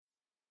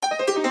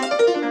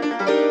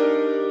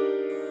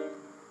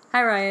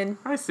Hi, Ryan.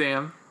 Hi,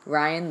 Sam.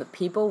 Ryan, the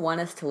people want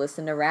us to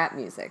listen to rap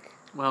music.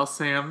 Well,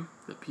 Sam,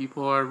 the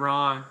people are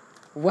wrong.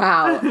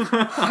 Wow.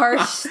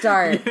 Harsh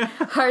start. Yeah.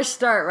 Harsh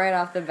start right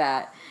off the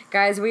bat.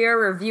 Guys, we are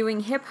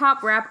reviewing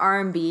hip-hop, rap,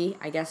 R&B.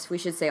 I guess we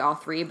should say all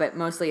three, but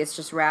mostly it's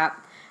just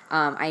rap.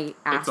 I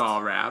asked... It's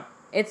all rap.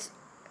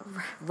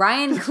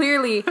 Ryan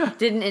clearly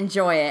didn't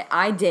enjoy it.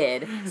 I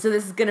did. So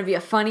this is going to be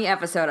a funny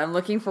episode. I'm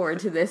looking forward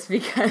to this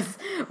because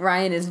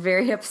Ryan is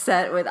very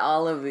upset with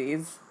all of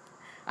these.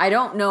 I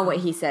don't know what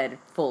he said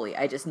fully.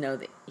 I just know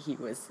that he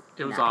was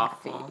It was not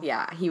awful. happy.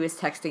 Yeah, he was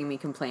texting me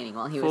complaining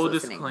while he was Full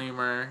listening.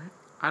 disclaimer,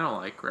 I don't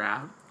like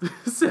rap.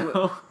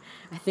 So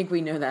I think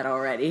we know that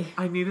already.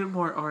 I needed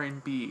more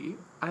R&B.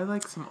 I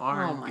like some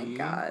R&B. Oh my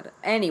god.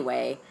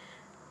 Anyway,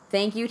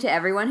 thank you to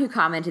everyone who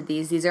commented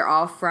these. These are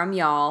all from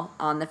y'all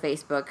on the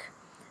Facebook.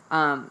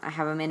 I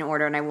have them in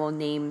order, and I will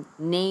name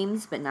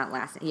names, but not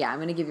last name. Yeah, I'm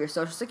going to give your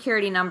social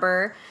security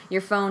number,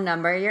 your phone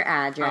number, your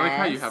address. I like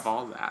how you have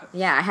all that.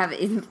 Yeah, I have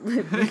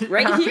it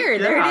right here.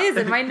 There it is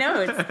in my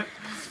notes.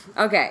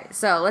 Okay,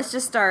 so let's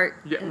just start.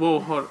 Yeah, well,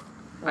 hold on.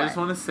 What? I just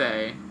want to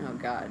say Oh,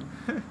 God.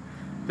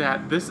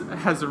 that this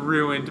has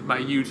ruined my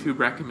YouTube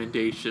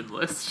recommendation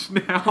list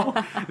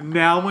now.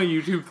 Now my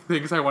YouTube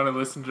thinks I want to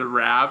listen to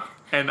rap,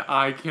 and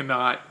I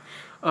cannot.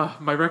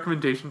 My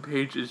recommendation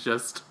page is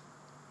just...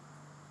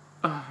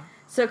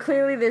 So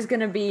clearly there's going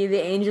to be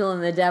the angel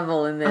and the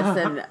devil in this,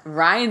 and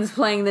Ryan's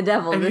playing the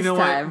devil And this you know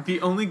time. what?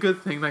 The only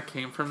good thing that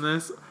came from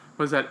this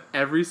was that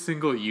every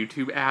single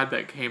YouTube ad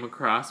that came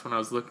across when I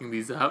was looking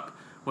these up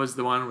was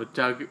the one with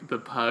Doug the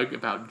Pug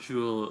about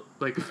Juul,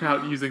 like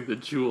about using the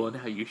Juul and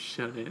how you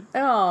shouldn't.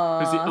 Oh,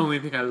 It was the only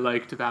thing I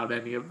liked about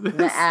any of this.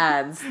 the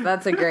ads.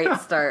 That's a great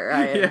start,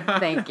 Ryan. Yeah.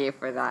 Thank you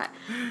for that.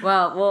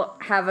 Well, we'll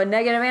have a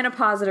negative and a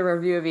positive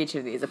review of each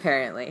of these,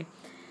 apparently.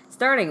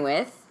 Starting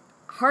with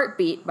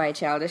Heartbeat by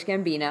Childish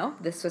Gambino.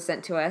 This was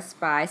sent to us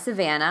by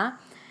Savannah.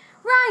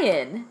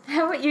 Ryan,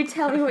 how about you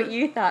tell me what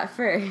you thought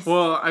first?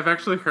 Well, I've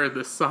actually heard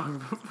this song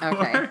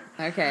before.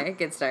 Okay,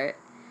 good start.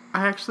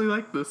 I actually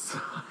like this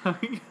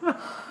song.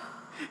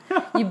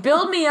 You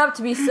build me up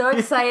to be so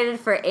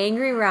excited for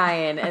Angry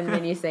Ryan, and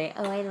then you say,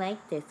 oh, I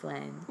like this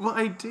one. Well,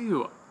 I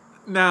do.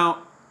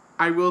 Now,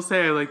 I will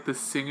say I like the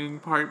singing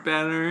part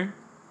better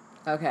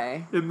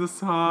Okay. in the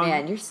song.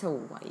 Man, you're so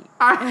white.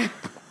 I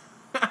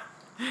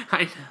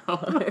know.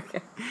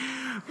 Okay.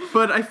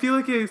 But I feel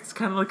like it's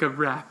kind of like a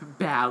rap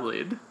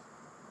ballad.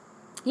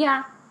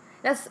 Yeah,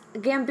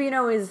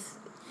 Gambino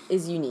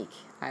is unique,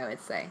 I would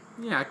say.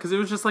 Yeah, because it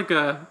was just like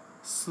a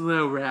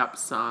slow rap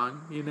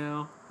song, you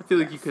know? I feel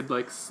like you could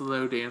like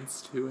slow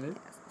dance to it.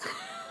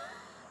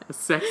 A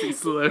sexy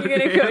slow You're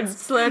gonna go dance.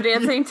 slow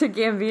dancing to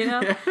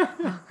Gambino? Yeah.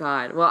 Oh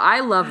God. Well,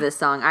 I love this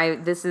song.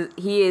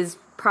 He is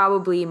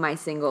probably my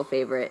single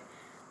favorite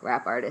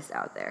rap artist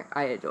out there.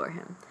 I adore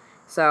him.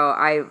 So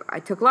I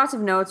took lots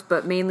of notes,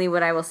 but mainly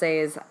what I will say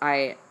is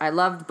I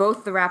loved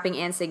both the rapping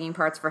and singing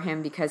parts for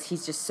him because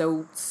he's just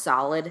so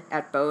solid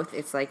at both.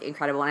 It's like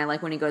incredible, and I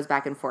like when he goes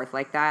back and forth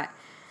like that.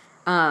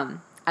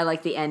 I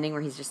like the ending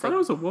where he's just I like, thought it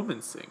was a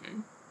woman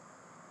singing.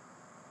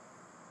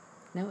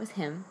 no, it was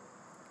him.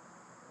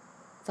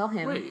 It's all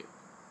him. Wait,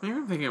 maybe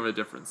I'm thinking of a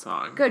different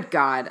song. Good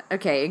God.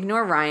 Okay,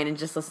 ignore Ryan and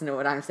just listen to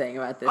what I'm saying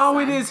about this Oh,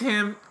 song. it is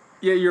him.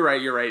 Yeah, you're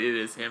right. It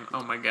is him.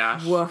 Oh my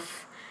gosh.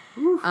 Woof.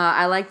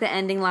 I like the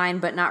ending line,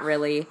 but not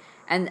really.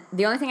 And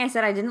the only thing I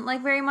said I didn't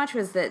like very much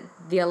was that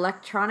the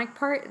electronic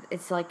part,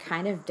 it's like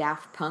kind of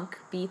Daft Punk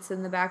beats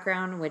in the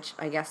background, which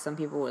I guess some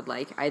people would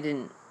like. I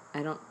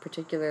don't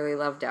particularly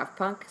love Daft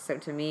Punk, so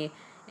to me,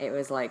 it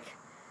was like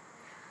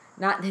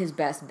not his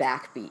best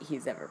backbeat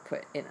he's ever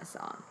put in a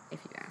song, if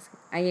you ask me.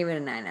 I gave it a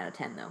 9 out of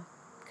 10, though,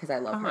 because I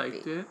love I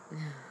Heartbeat. liked it.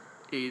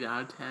 8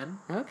 out of 10.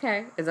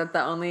 Okay. Is that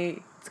the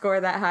only score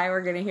that high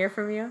we're going to hear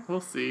from you?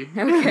 We'll see.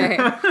 Okay.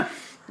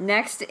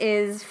 Next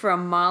is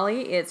from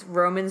Molly. It's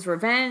Roman's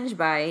Revenge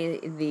by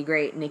the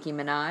great Nicki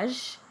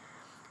Minaj.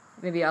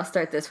 Maybe I'll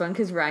start this one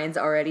because Ryan's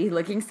already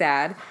looking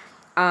sad.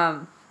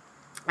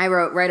 I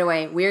wrote right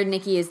away, Weird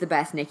Nicki is the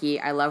best Nicki.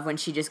 I love when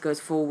she just goes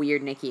full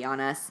Weird Nicki on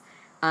us.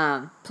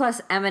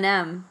 Plus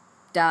Eminem.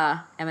 Duh.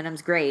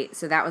 Eminem's great,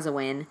 so that was a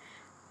win.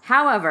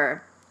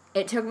 However,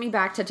 it took me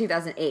back to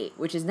 2008,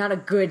 which is not a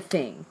good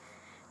thing.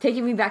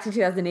 Taking me back to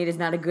 2008 is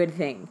not a good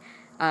thing.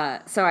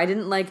 So I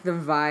didn't like the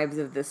vibes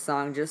of this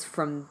song just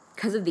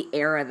because of the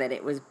era that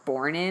it was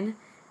born in.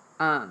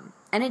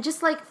 And it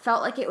just like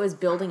felt like it was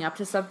building up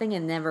to something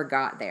and never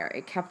got there.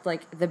 It kept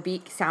like, the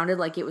beat sounded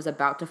like it was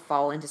about to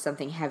fall into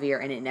something heavier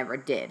and it never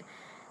did.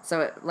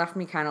 So it left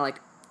me kind of like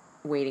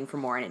waiting for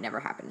more and it never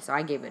happened. So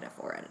I gave it a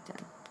 4 out of 10.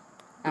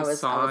 I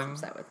was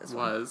upset with this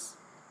one. Was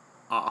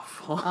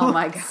awful. Oh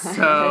my God.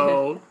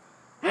 So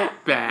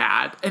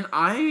bad. And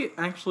I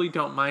actually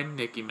don't mind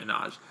Nicki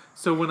Minaj.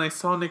 So when I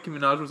saw Nicki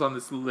Minaj was on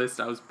this list,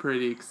 I was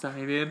pretty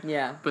excited.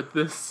 Yeah. But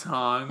this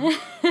song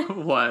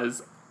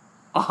was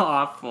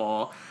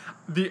awful.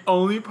 The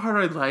only part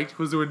I liked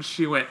was when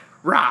she went,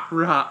 rah,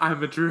 rah,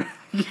 I'm a dragon.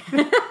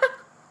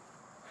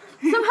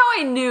 Somehow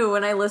I knew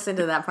when I listened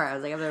to that part. I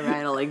was like, I'm the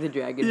Ryan, I like the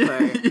dragon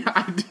part. Yeah,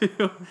 I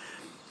do.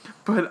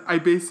 But I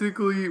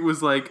basically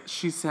was like,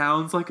 she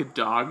sounds like a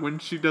dog when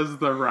she does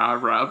the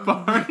rah-rah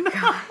part.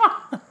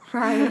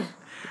 Right.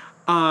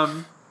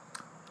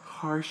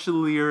 Harsh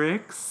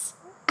lyrics.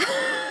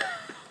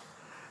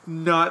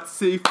 Not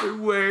safe for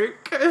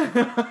work.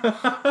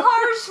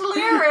 Harsh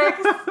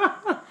lyrics.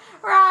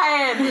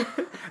 Ryan.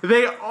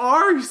 They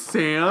are,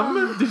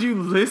 Sam. Did you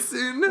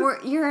listen?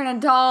 You're an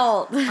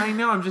adult. I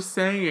know, I'm just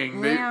saying.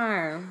 They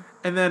are.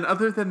 And then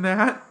other than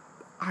that,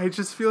 I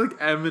just feel like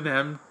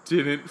Eminem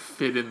didn't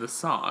fit in the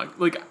song.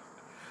 Like,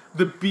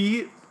 the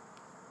beat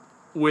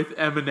with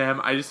Eminem,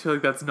 I just feel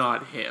like that's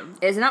not him.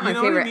 It's not my You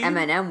know what I favorite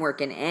mean? Eminem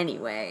work in any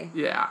way.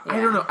 Yeah, I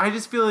don't know. I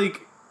just feel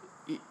like,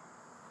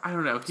 I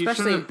don't know. He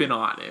shouldn't have been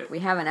on it. We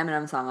have an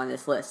Eminem song on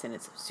this list, and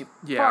it's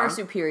Yeah. far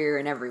superior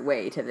in every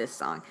way to this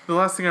song. The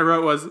last thing I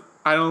wrote was,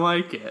 I don't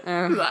like it.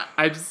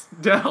 I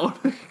just don't.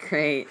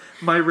 Great.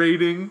 My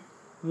rating,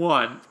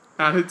 1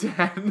 out of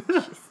 10.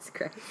 Jesus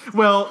Christ.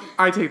 Well,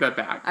 I take that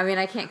back. I mean,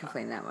 I can't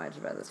complain that much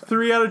about this one.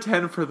 3 out of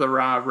 10 for the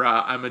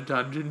rah-rah, I'm a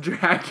dungeon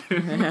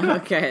dragon.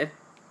 Okay.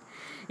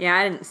 Yeah,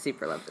 I didn't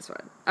super love this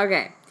one.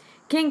 Okay.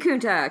 King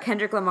Kunta,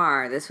 Kendrick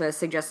Lamar. This was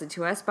suggested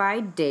to us by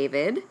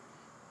David.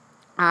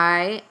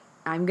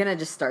 I'm gonna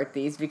just start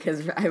these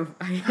because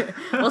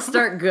we'll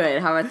start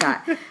good. How about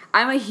that?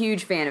 I'm a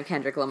huge fan of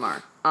Kendrick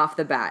Lamar off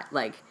the bat.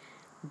 Like,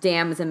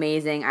 Damn is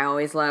amazing. I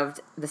always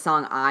loved the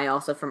song I,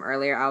 also from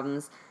earlier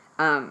albums.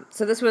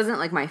 So this wasn't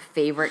like my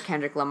favorite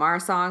Kendrick Lamar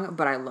song,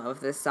 but I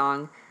love this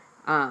song.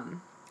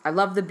 I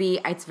love the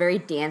beat. It's very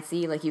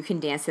dancey. Like, you can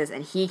dance this,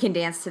 and he can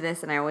dance to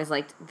this, and I always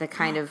liked the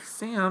kind of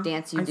Sam,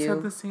 dance you do. I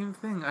said the same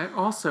thing. I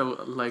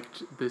also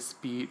liked this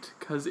beat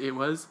because it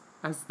was,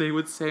 as they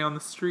would say on the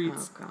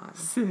streets, Oh, God.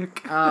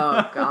 sick.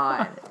 Oh,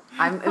 God.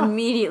 I'm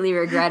immediately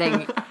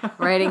regretting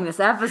writing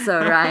this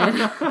episode,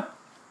 Ryan.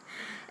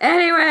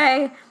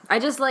 Anyway, I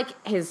just like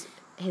his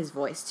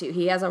voice, too.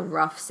 He has a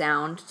rough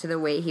sound to the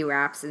way he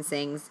raps and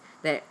sings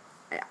that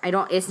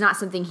it's not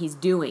something he's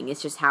doing.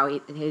 It's just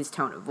his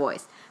tone of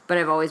voice. But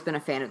I've always been a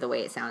fan of the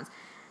way it sounds.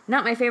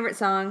 Not my favorite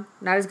song.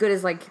 Not as good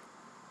as, like,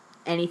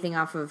 anything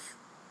off of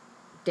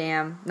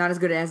Damn. Not as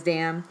good as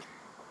Damn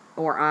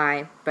or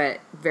I, but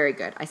very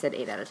good. I said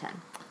 8 out of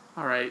 10.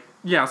 All right.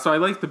 Yeah, so I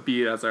like the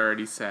beat, as I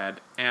already said.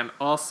 And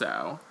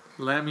also,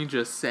 let me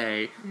just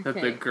say that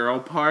the Okay. girl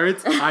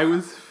parts, I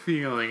was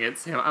feeling it,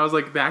 Sam. I was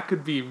like, that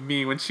could be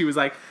me when she was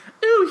like,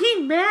 ooh,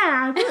 he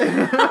mad.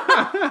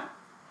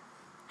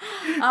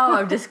 Oh,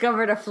 I've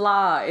discovered a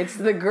flaw. It's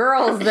the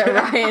girls that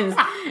Ryan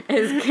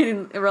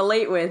can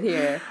relate with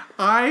here.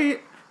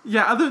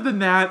 Other than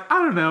that, I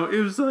don't know.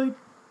 It was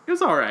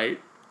all right.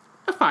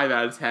 A 5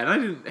 out of 10. I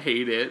didn't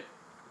hate it,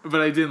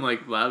 but I didn't,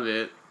 like, love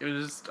it. It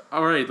was just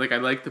all right. Like, I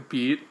like the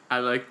beat. I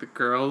like the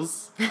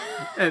girls.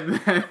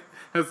 And then,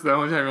 that's the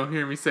only time you'll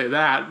hear me say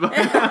that. But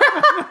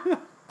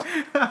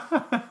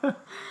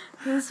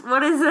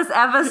What is this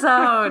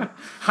episode?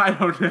 I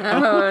don't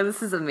know. Oh,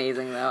 this is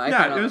amazing, though.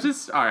 Yeah, it was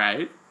just all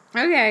right.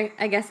 Okay,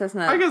 I guess that's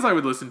not... I guess I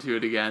would listen to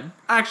it again.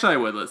 Actually, I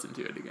would listen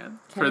to it again.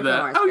 Kendrick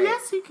Lamar's oh, great.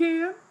 yes, you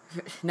can.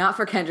 Not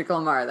for Kendrick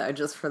Lamar, though,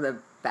 just for the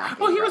backing.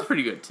 Well, he was girls.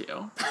 pretty good,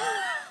 too.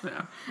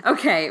 Yeah.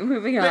 Okay,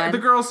 moving on. The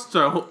girls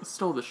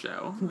stole the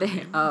show.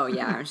 Oh,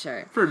 yeah, I'm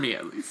sure. For me,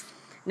 at least.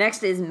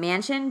 Next is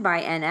Mansion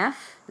by NF.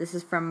 This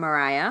is from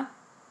Mariah.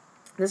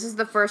 This is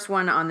the first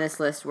one on this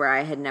list where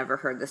I had never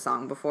heard the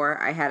song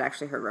before. I had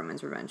actually heard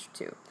Roman's Revenge,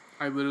 too.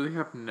 I literally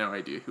have no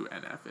idea who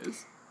NF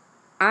is.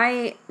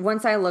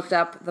 Once I looked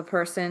up the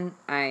person,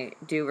 I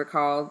do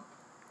recall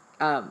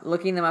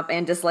looking them up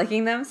and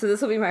disliking them, so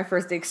this will be my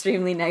first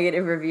extremely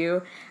negative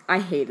review. I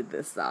hated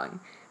this song.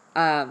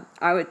 I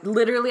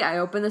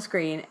open the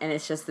screen, and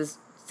it's just this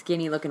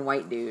skinny-looking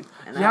white dude.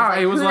 And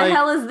I was like, who the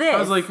hell is this? I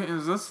was like,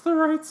 is this the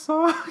right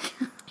song?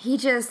 He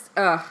just,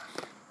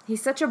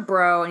 he's such a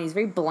bro, and he's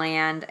very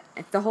bland.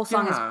 The whole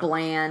song is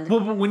bland.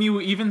 Well, but when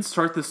you even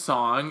start the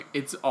song,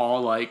 it's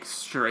all, like,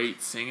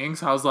 straight singing,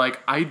 so I was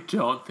like, I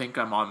don't think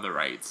I'm on the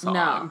right song.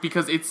 No.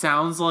 Because it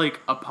sounds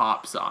like a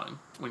pop song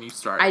when you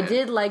start I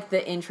did like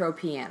the intro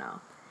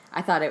piano.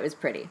 I thought it was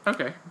pretty.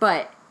 Okay.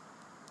 But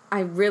I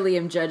really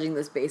am judging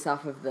this based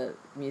off of the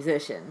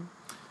musician,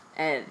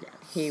 and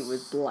he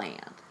was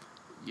bland.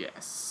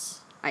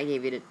 Yes. I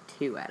gave it a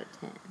 2 out of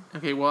 10.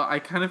 Okay, well, I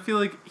kind of feel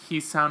like he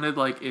sounded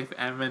like if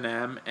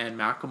Eminem and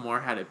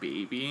Macklemore had a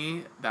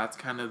baby, that's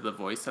kind of the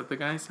voice that the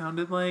guy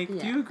sounded like.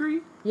 Yeah. Do you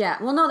agree? Yeah,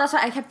 well, no, that's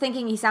why I kept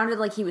thinking he sounded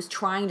like he was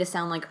trying to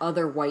sound like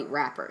other white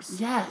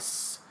rappers.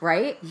 Yes.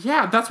 Right?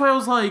 Yeah, that's why I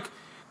was like,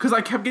 because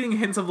I kept getting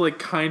hints of, like,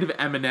 kind of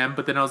Eminem,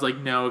 but then I was like,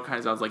 no, it kind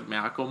of sounds like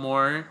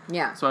Macklemore.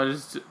 Yeah. So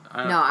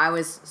I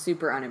was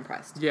super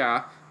unimpressed.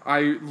 Yeah,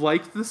 I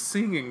liked the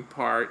singing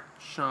part.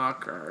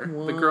 Shocker.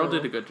 Whoa. The girl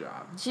did a good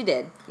job. She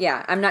did.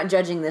 Yeah, I'm not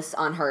judging this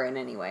on her in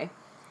any way.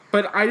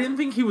 But I didn't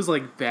think he was,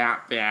 like,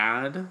 that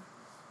bad.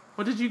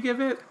 What did you give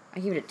it? I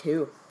gave it a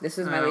 2. This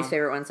is my Oh. least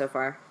favorite one so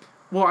far.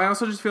 Well, I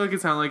also just feel like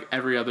it sounded like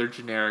every other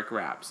generic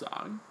rap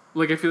song.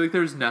 Like, I feel like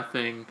there's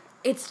nothing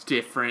It's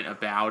different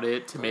about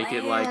it to make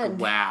it, like, bland.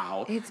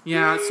 wow. It's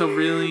yeah, so bland.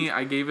 really,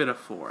 I gave it a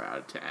 4 out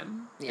of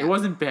 10. Yeah. It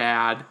wasn't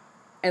bad.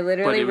 I but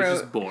literally it was wrote.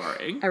 just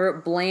boring. I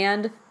wrote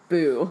bland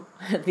boo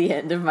at the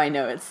end of my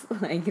notes.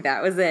 Like,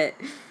 that was it.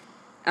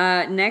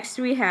 Next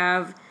we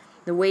have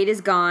The Weight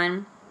Is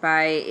Gone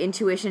by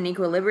Intuition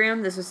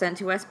Equilibrium. This was sent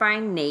to us by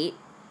Nate.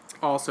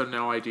 Also,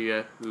 no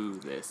idea who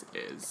this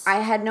is. I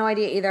had no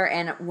idea either,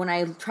 and when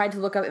I tried to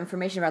look up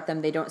information about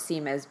them, they don't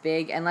seem as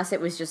big, unless it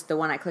was just the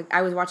one I clicked.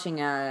 I was watching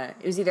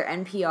it was either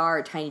NPR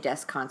or Tiny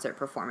Desk concert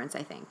performance,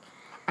 I think.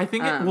 I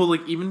think,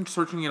 like, even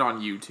searching it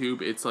on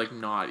YouTube, it's, like,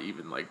 not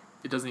even, like,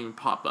 it doesn't even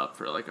pop up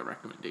for, like, a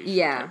recommendation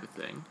type of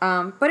thing.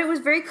 But it was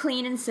very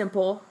clean and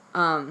simple.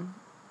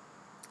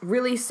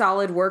 Really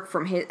solid work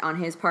on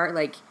his part.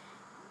 Like,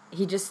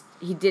 he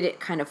did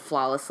it kind of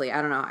flawlessly.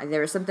 I don't know.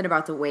 There was something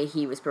about the way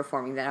he was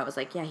performing that I was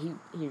like, yeah, he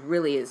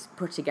really is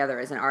put together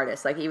as an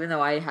artist. Like, even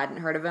though I hadn't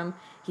heard of him,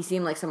 he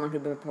seemed like someone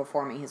who'd been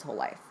performing his whole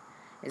life.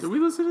 Did we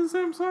listen to the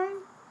same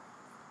song?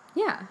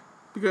 Yeah.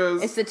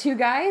 Because it's the two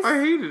guys? I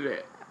hated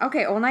it.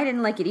 Okay, well, and I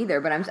didn't like it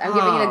either, but I'm giving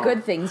you the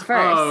good things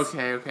first.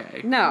 Oh, okay.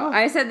 No,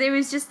 I said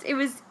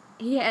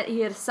he had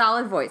a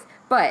solid voice,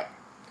 but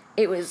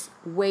it was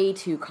way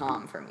too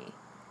calm for me.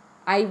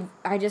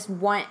 I just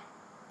want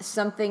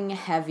something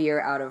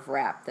heavier out of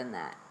rap than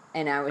that.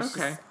 And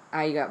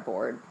I got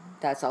bored.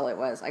 That's all it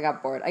was. I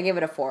got bored. I gave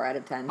it a 4 out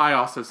of 10. I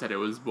also said it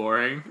was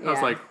boring. Yeah. I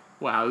was like,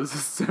 wow, this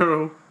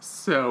is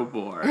so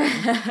boring.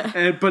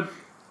 But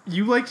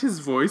you liked his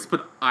voice,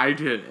 but I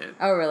didn't.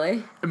 Oh,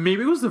 really?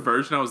 Maybe it was the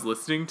version I was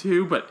listening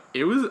to, but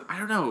it was, I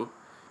don't know.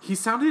 He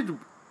sounded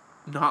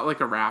not like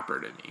a rapper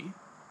to me.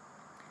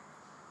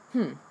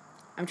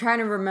 I'm trying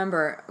to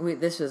remember.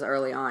 This was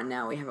early on.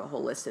 Now we have a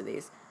whole list of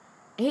these.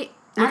 I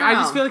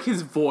just feel like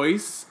his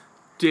voice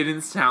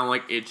didn't sound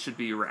like it should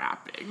be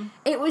rapping.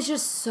 It was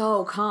just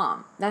so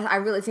calm. I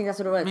really think that's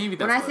what it was. Maybe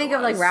that's when I what think it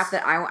of like was. rap,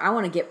 that I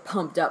want to get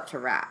pumped up to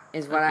rap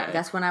is what Okay.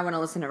 that's when I want to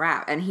listen to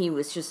rap. And he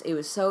was just it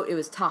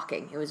was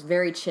talking. It was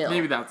very chill.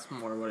 Maybe that's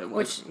more what it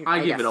was. Which I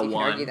give guess it a you can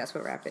 1. argue that's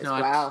what rap is.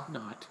 Not, Wow,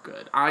 not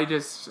good. I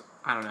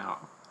don't know.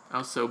 I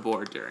was so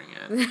bored during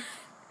it.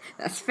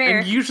 that's fair.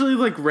 And usually,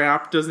 like,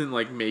 rap doesn't,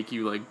 like, make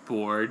you, like,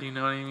 bored, you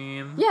know what I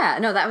mean? Yeah,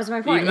 no, that was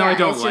my point. Even though Yeah, I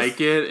don't it's like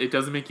it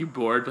doesn't make you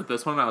bored, but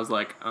this one I was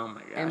like, oh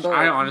my gosh. bored.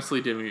 I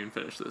honestly didn't even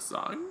finish this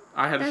song.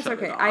 I had to That's shut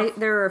okay. it off.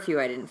 There were a few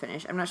I didn't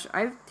finish. I'm not sure.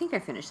 I think I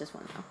finished this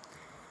one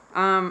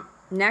though.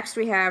 Next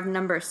we have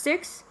number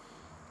 6.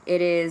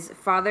 It is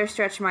Father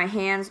Stretch My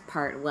Hands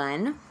Part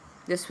 1.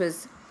 This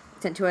was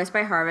sent to us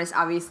by Harvest.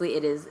 Obviously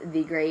it is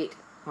the great,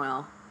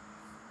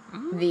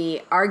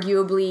 the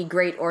arguably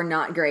great or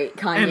not great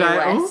Kanye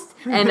West.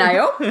 And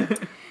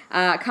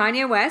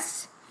Kanye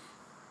West.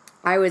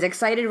 I was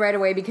excited right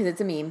away because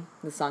it's a meme.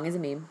 The song is a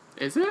meme.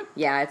 Is it?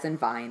 Yeah, it's in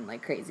Vine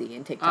like crazy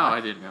and TikTok. Oh,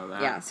 I didn't know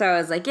that. Yeah, so I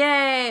was like,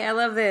 yay, I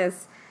love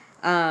this.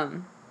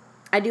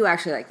 I do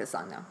actually like this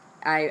song, though.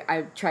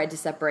 I tried to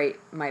separate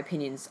my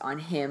opinions on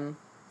him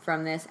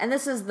from this. And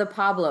this is the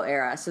Pablo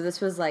era, so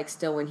this was, like,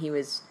 still when he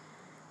was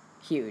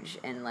huge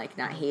and, like,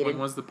 not hated. When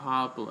was the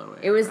Pablo era?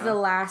 It was the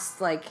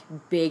last, like,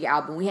 big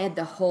album. We had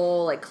the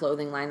whole, like,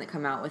 clothing line that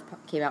came out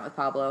with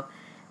Pablo,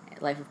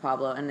 Life of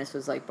Pablo, and this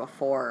was, like,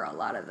 before a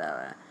lot of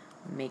the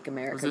Make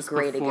America Was this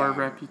Great before Again.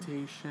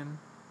 Reputation?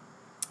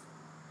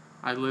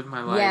 I Live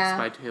My Life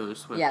by Taylor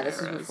Swift. Yeah, this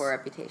was before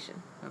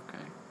Reputation.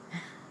 Okay.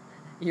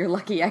 You're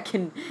lucky I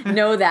can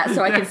know that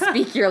so I can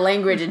speak your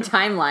language and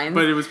timelines.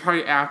 But it was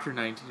probably after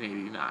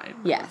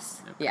 1989.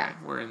 Yes. Okay, Yeah.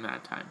 We're in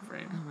that time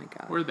frame. Oh my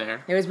god. We're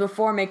there. It was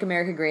before Make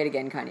America Great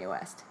Again, Kanye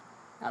West.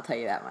 I'll tell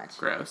you that much.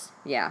 Gross.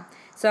 Yeah.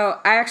 So,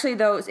 I actually,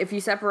 though, if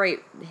you separate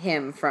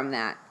him from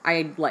that,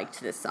 I liked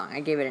this song. I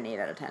gave it an 8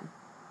 out of 10.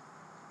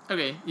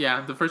 Okay,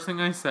 yeah, the first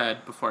thing I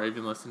said before I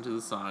even listened to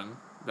the song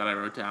that I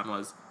wrote down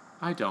was,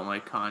 I don't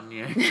like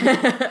Kanye.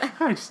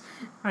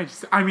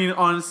 I mean,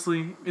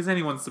 honestly, is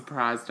anyone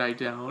surprised I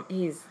don't?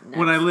 He's nuts.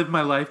 When I Live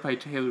My Life by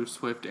Taylor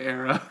Swift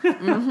era.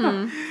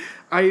 Even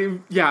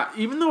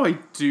though I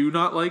do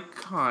not like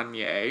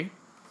Kanye,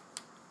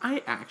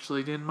 I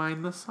actually didn't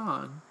mind the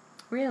song.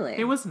 Really?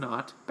 It was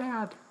not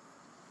bad.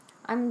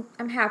 I'm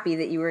happy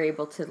that you were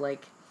able to,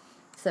 like,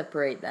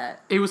 separate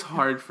that. It was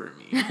hard for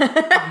me.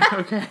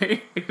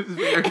 Okay? It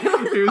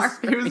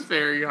was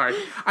very hard.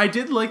 I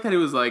did like that it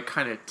was, like,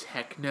 kind of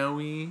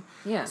techno-y.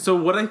 Yeah. So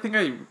what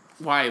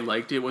why I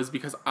liked it was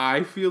because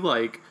I feel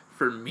like,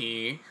 for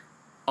me,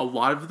 a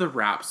lot of the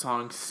rap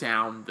songs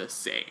sound the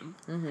same.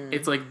 Mm-hmm.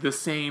 It's, like, the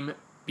same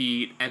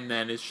beat, and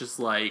then it's just,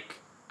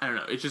 like, I don't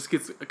know, it just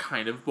gets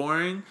kind of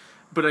boring.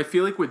 But I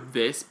feel like with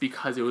this,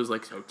 because it was,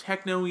 like, so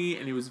techno-y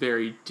and it was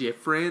very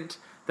different,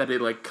 that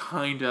it, like,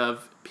 kind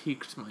of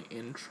piqued my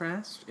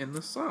interest in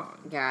the song.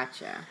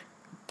 Gotcha.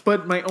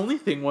 But my only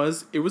thing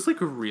was, it was, like,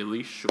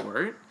 really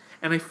short,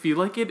 and I feel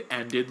like it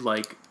ended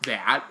like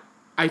that.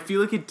 I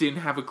feel like it didn't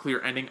have a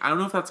clear ending. I don't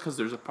know if that's because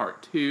there's a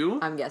part 2.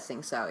 I'm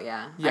guessing so,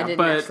 yeah. Yeah, I didn't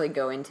but actually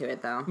go into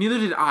it, though. Neither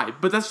did I,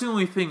 but that's the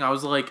only thing. I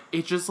was like,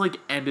 it just, like,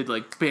 ended,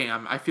 like,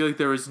 bam. I feel like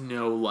there was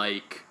no,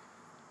 like,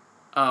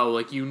 oh,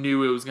 like, you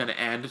knew it was gonna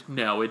end.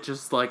 No, it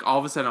just, like, all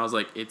of a sudden I was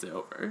like, it's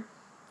over.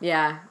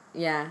 Yeah.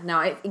 Yeah, no,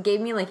 it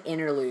gave me like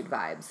interlude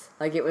vibes.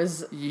 Like it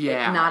was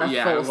Yeah, not a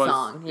full it was,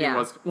 song. Yeah. It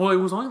was, well, it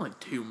was only like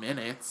 2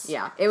 minutes.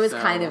 Yeah, it was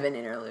so- kind of an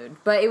interlude,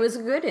 but it was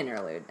a good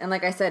interlude. And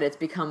like I said, it's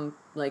become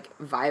like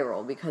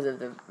viral because of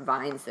the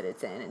vines that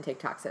it's in and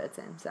TikToks that it's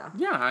in. So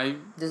Yeah,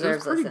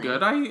 Deserves it was pretty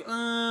listening. good.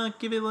 I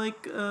give it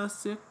like a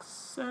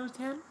 6 out of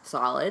 10.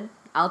 solid.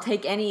 I'll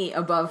take any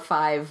above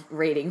 5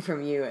 rating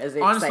from you as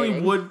Honestly,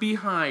 exciting. would be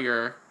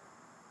higher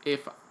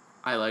if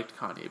I liked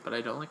Kanye, but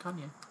I don't like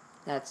Kanye.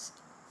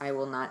 I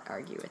will not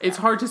argue with It's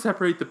that. hard to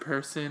separate the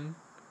person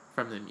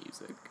from the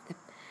music.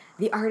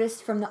 The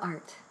artist from the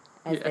art,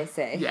 as Yeah. they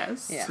say.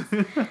 Yes. Yeah.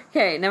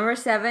 Okay, number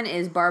 7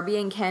 is Barbie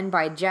and Ken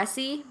by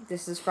Jesse.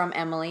 This is from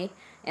Emily.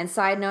 And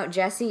side note,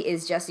 Jesse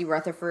is Jesse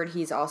Rutherford.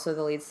 He's also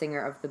the lead singer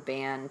of the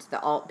band,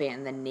 the alt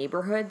band, The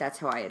Neighborhood. That's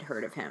how I had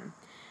heard of him.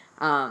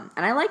 And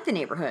I like The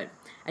Neighborhood.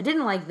 I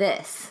didn't like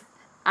this.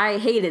 I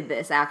hated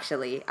this,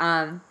 actually.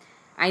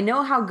 I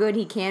know how good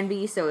he can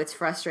be, so it's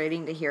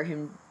frustrating to hear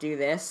him do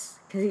this.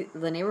 Because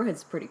The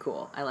Neighborhood's pretty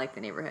cool. I like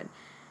The Neighborhood.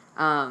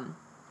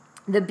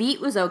 The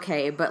beat was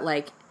okay, but,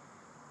 like,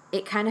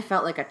 it kind of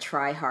felt like a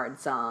try-hard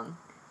song.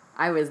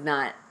 I was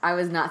not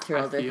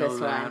thrilled with feel this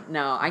that. one.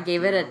 No, I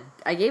gave it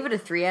a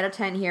 3 out of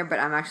 10 here, but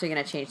I'm actually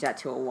gonna change that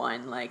to a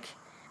 1. Like,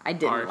 I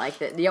didn't Harsh.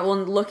 like it. Yeah, well,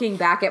 looking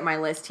back at my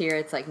list here,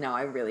 it's like, no,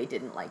 I really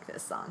didn't like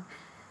this song.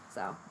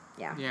 So,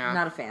 yeah,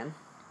 not a fan.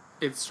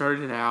 It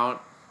started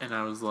out, and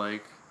I was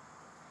like,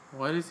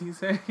 what is he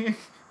saying?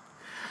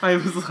 I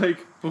was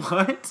like,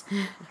 what?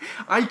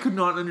 I could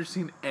not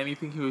understand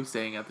anything he was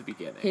saying at the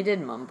beginning. He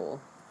did mumble.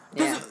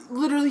 Yeah.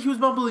 Literally, he was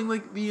mumbling,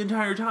 like, the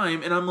entire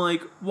time, and I'm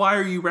like, why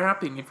are you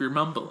rapping if you're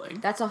mumbling?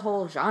 That's a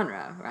whole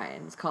genre,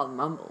 Ryan. It's called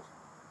mumble.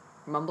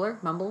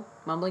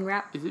 Mumbling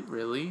rap? Is it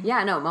really?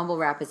 Yeah, no, mumble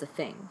rap is a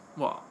thing.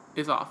 Well,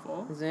 it's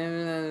awful.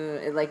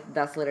 Like,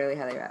 that's literally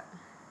how they rap.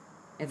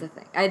 It's a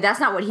thing. That's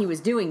not what he was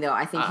doing, though.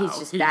 I think he's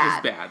just bad. He's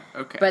just bad.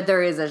 Okay. But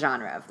there is a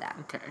genre of that.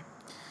 Okay.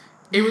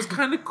 It was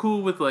kind of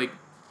cool with, like,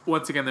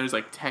 once again, there's,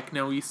 like,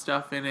 techno-y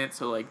stuff in it,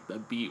 so, like, the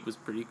beat was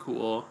pretty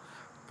cool.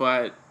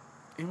 But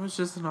it was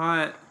just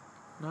not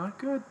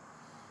good.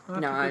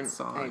 Not No, a I good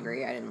song.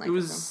 agree. I didn't like it. it.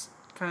 Was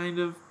kind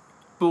of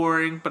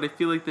boring, but I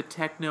feel like the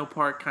techno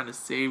part kind of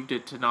saved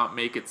it to not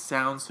make it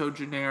sound so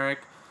generic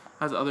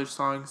as other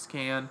songs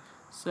can.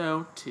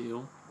 So,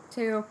 2.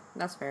 2.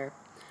 That's fair.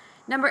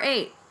 Number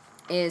 8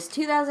 is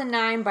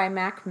 2009 by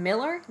Mac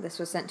Miller. This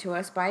was sent to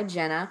us by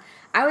Jenna.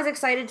 I was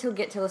excited to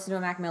get to listen to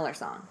a Mac Miller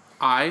song.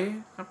 I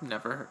have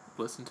never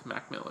listened to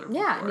Mac Miller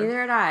before. Yeah,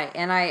 neither had I.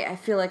 And I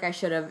feel like I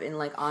should have in,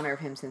 like, honor of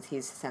him since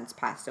he's since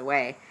passed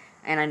away.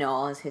 And I know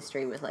all his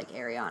history with, like,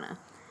 Ariana.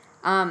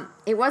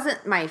 It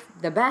wasn't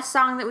the best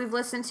song that we've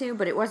listened to,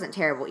 but it wasn't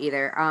terrible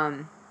either.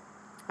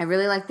 I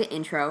really liked the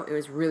intro. It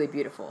was really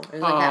beautiful. It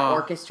was like that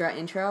orchestra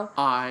intro.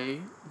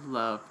 I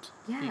loved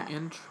Yeah. the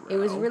intro. It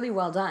was really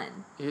well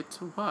done. It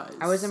was.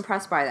 I was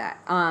impressed by that.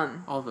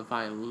 All the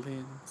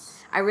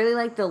violins. I really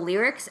like the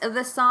lyrics of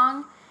this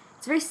song.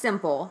 It's very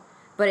simple,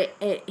 but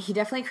he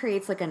definitely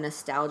creates like a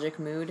nostalgic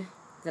mood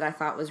that I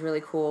thought was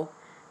really cool.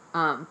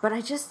 But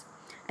I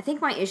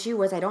think my issue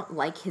was I don't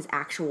like his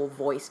actual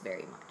voice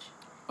very much.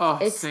 Oh,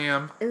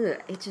 Sam.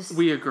 It just...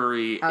 We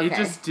agree. Okay. It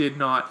just did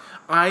not.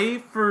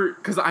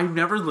 Because I've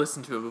never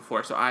listened to it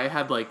before, so I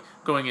had, like,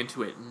 going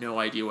into it, no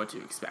idea what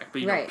to expect.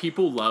 But, you know,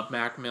 people love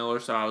Mac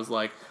Miller, so I was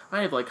like,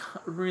 I have, like,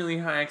 really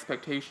high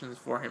expectations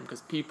for him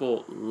because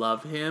people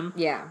love him.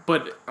 Yeah.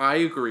 But I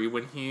agree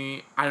when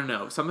I don't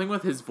know, something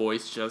with his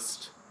voice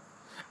just...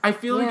 I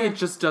feel like it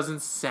just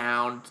doesn't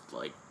sound,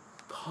 like,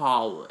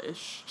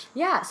 polished.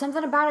 Yeah,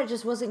 something about it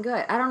just wasn't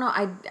good. I don't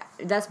know.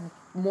 That's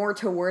more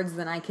to words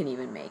than I can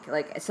even make.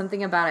 Like,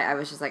 something about it, I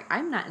was just like,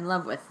 I'm not in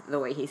love with the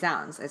way he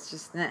sounds. It's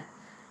just, I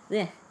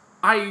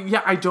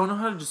don't know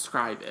how to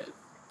describe it.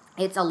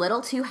 It's a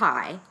little too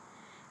high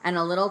and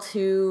a little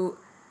too,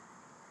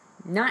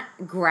 not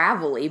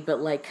gravelly, but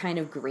like kind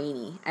of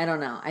grainy. I don't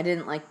know. I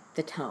didn't like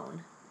the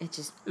tone. It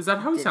just... Is that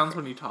how he sounds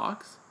fit. when he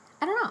talks?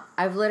 I don't know.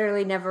 I've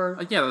literally never...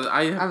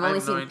 I've only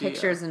seen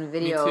pictures and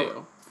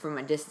video from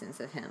a distance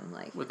of him.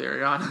 Like with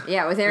Ariana.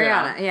 Yeah, with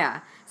Ariana.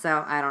 Yeah.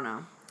 So, I don't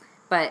know.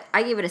 But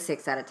I gave it a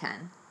 6 out of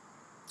 10.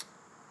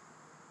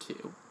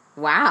 2.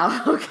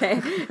 Wow, okay.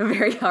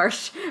 Very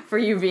harsh for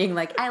you being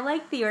like, I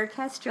like the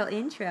orchestral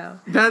intro.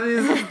 That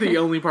is the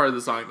only part of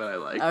the song that I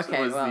liked.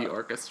 Okay, was well, the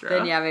orchestra.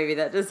 Then yeah, maybe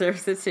that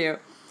deserves it too.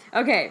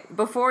 Okay,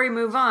 before we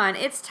move on,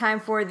 it's time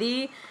for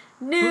the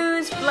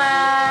news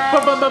flash.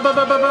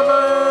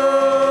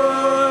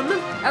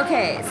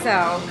 Okay,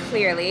 so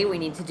clearly we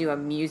need to do a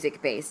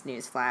music-based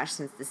news flash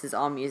since this is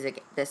all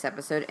music this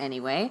episode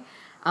anyway.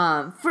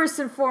 First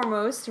and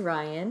foremost,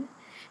 Ryan,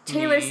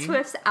 Taylor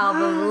Swift's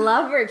album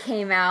Lover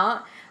came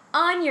out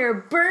on your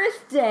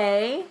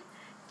birthday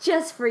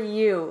just for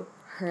you,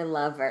 her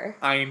lover.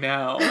 I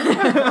know.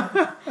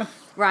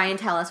 Ryan,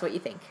 tell us what you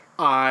think.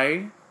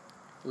 I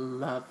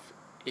love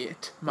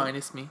it.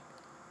 Minus me.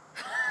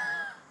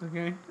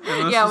 Okay?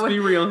 And let's just be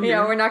real here.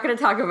 Yeah, we're not going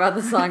to talk about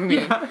the song Me.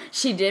 Yeah.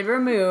 She did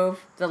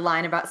remove the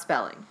line about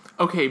spelling.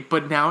 Okay,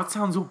 but now it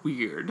sounds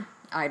weird.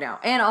 I know.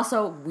 And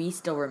also, we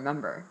still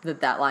remember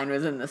that line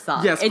was in the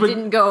song. Yes, it but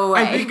didn't go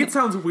away. I think it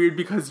sounds weird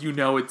because you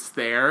know it's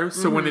there.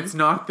 So when it's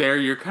not there,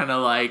 you're kind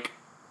of like...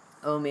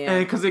 Oh, man.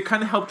 And because it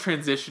kind of helped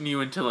transition you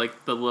into,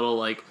 like, the little,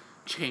 like,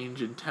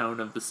 change in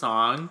tone of the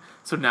song.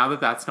 So now that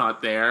that's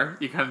not there,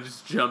 you kind of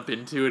just jump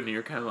into it and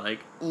you're kind of like...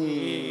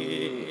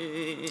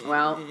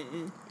 Well,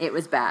 it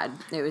was bad.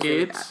 It was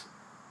really bad.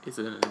 It is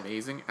an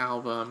amazing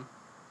album.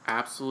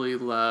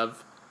 Absolutely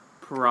love.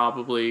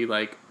 Probably,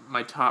 like,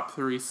 my top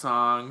 3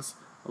 songs.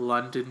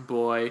 London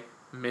Boy,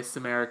 Miss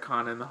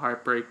Americana and the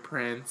Heartbreak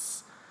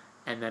Prince,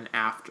 and then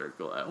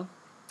Afterglow.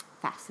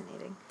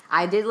 Fascinating.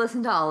 I did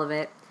listen to all of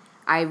it.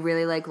 I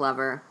really like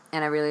Lover,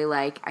 and I really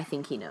like I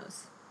Think He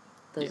Knows.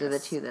 Those are the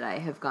 2 that I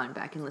have gone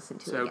back and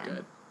listened to again. So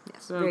good.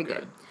 Yes, so very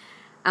good.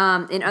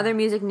 In other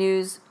music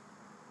news,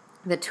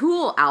 the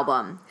Tool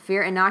album,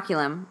 Fear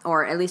Inoculum,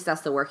 or at least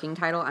that's the working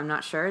title, I'm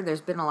not sure. There's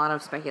been a lot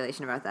of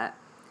speculation about that.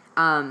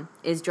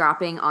 Is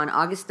dropping on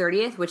August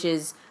 30th, which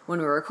is when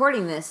we're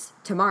recording this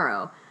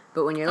tomorrow.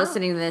 But when you're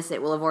listening to this,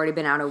 it will have already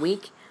been out a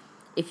week.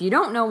 If you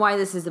don't know why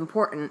this is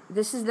important,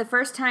 this is the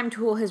first time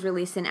Tool has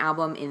released an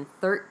album in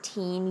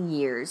 13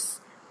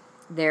 years.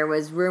 There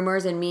was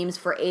rumors and memes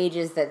for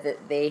ages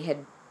that they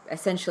had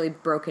essentially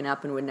broken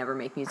up and would never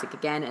make music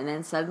again. And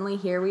then suddenly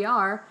here we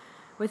are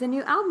with a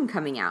new album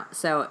coming out.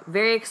 So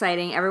very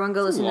exciting. Everyone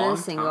go listen to the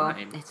single.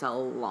 It's a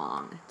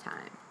long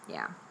time.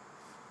 Yeah.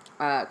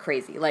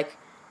 Crazy. Like,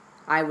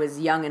 I was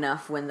young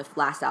enough when the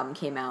last album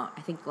came out.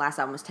 I think the last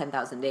album was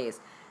 10,000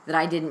 Days, that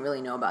I didn't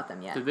really know about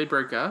them yet. Did they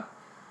break up?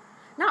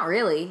 Not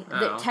really.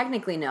 Oh.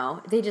 Technically,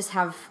 no. They just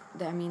have,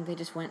 they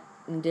just went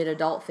and did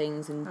adult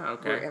things. And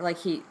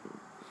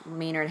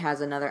Maynard has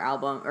another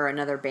album, or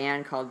another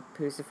band called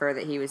Pucifer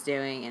that he was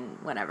doing, and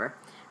whatever.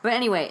 But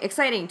anyway,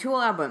 exciting.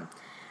 Tool album.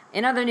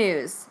 In other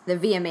news, the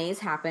VMAs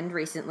happened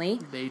recently.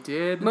 They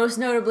did. Most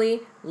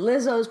notably,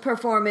 Lizzo's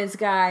performance,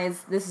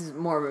 guys. This is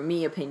more of a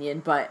me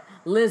opinion, but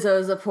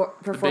Lizzo's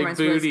performance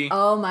was,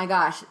 oh my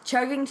gosh,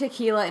 chugging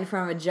tequila in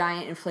front of a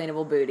giant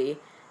inflatable booty.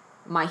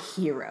 My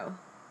hero.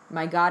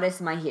 My goddess,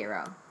 my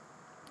hero.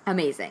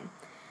 Amazing.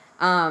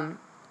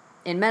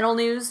 In metal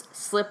news,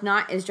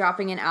 Slipknot is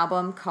dropping an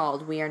album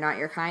called We Are Not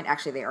Your Kind.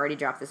 Actually, they already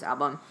dropped this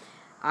album.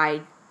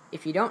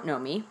 If you don't know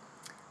me,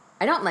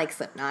 I don't like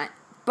Slipknot.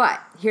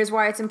 But here's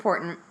why it's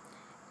important.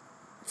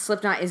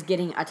 Slipknot is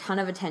getting a ton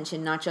of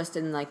attention, not just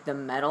in, like, the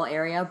metal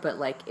area, but,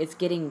 like, it's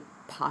getting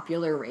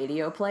popular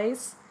radio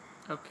plays.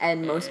 Okay.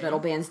 And most metal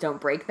bands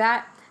don't break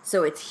that.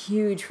 So it's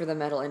huge for the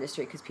metal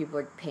industry because people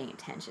are paying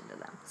attention to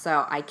them.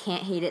 So I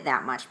can't hate it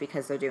that much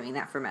because they're doing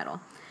that for metal.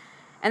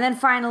 And then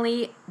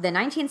finally, the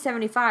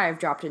 1975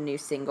 dropped a new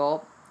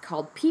single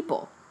called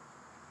People.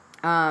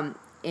 To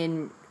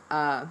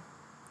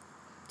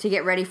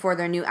get ready for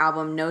their new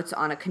album, Notes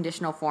on a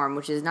Conditional Form,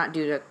 which is not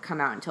due to come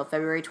out until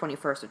February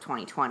 21st of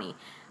 2020.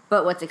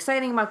 But what's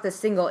exciting about this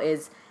single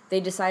is they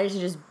decided to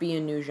just be a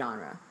new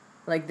genre.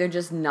 Like, they're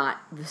just not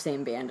the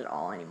same band at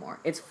all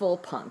anymore. It's full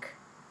punk.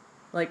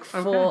 Like,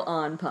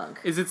 full-on punk.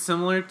 Is it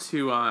similar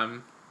to,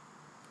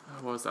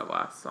 what was that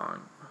last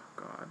song? Oh,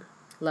 God.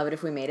 Love It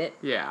If We Made It?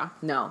 Yeah.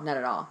 No, not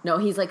at all. No,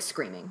 he's, like,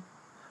 screaming.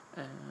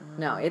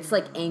 No, it's,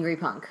 like, angry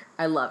punk.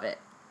 I love it.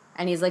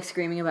 And he's, like,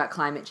 screaming about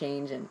climate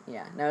change, and,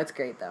 yeah. No, it's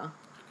great, though.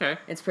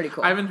 Okay. It's pretty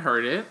cool. I haven't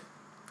heard it,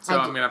 so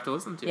I'm going to have to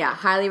listen to it. Yeah,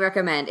 highly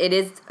recommend. It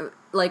is,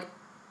 like,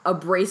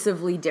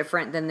 abrasively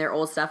different than their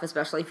old stuff,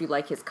 especially if you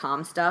like his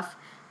calm stuff.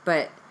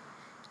 But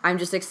I'm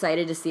just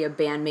excited to see a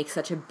band make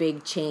such a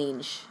big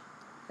change.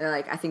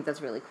 Like, I think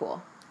that's really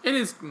cool. It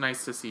is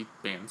nice to see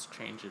bands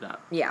change it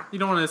up. Yeah. You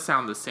don't want to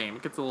sound the same.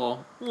 It gets a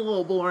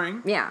little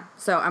boring. Yeah.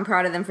 So I'm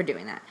proud of them for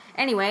doing that.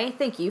 Anyway,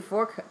 thank you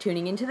for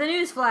tuning into the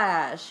News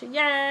Flash.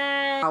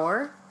 Yay!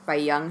 Hour by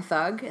Young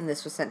Thug, and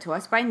this was sent to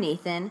us by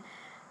Nathan.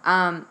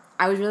 I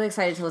was really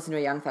excited to listen to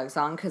a Young Thug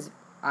song because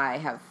I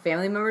have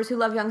family members who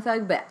love Young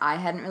Thug, but I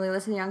hadn't really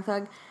listened to Young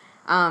Thug.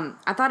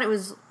 I thought it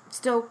was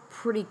still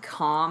pretty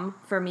calm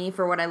for me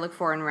for what I look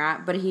for in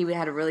rap, but he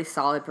had a really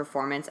solid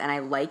performance, and I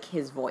like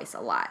his voice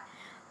a lot.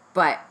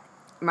 But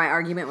my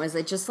argument was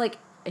that just like,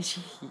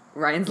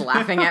 Ryan's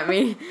laughing at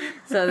me,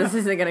 so this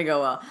isn't going to go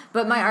well.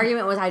 But my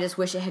argument was I just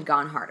wish it had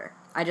gone harder.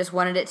 I just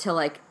wanted it to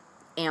like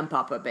amp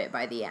up a bit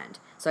by the end.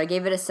 So I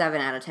gave it a 7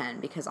 out of 10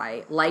 because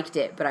I liked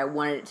it, but I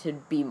wanted it to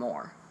be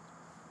more.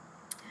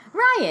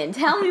 Ryan,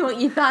 tell me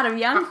what you thought of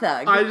Young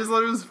Thug. I just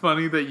thought it was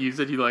funny that you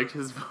said you liked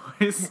his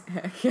voice.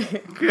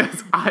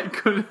 Because I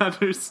couldn't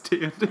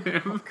understand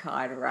him. Oh,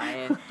 God,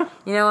 Ryan.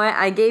 You know what?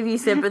 I gave you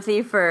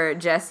sympathy for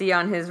Jesse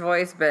on his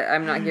voice, but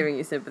I'm not giving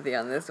you sympathy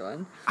on this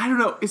one. I don't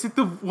know. Is it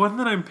the one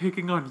that I'm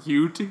picking on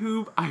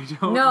YouTube? I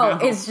don't know. No,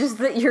 it's just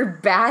that you're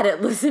bad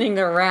at listening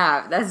to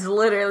rap. That's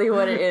literally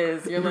what it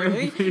is.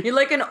 You're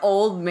like an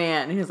old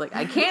man who's like,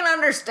 I can't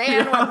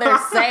understand what they're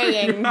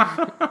saying.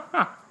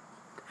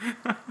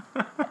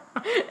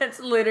 That's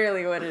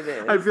literally what it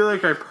is. I feel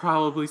like I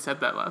probably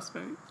said that last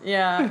night.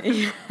 Yeah.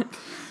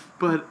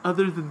 But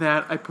other than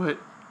that, I put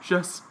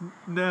just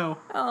no.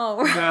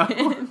 Oh, no.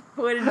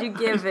 What did you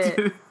give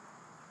it?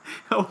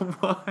 A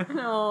 1.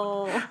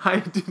 No. I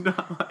did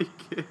not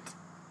like it.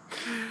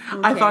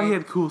 I thought he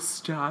had cool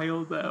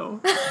style, though.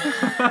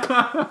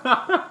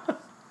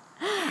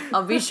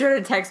 I'll be sure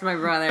to text my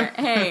brother.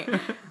 Hey,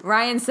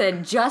 Ryan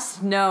said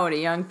just no to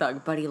Young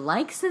Thug, but he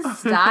likes his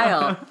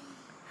style.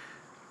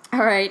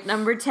 All right,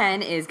 number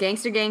 10 is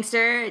Gangster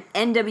Gangster,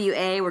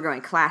 NWA. We're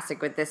going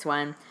classic with this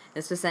one.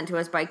 This was sent to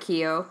us by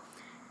Keo.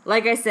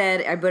 Like I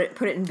said, I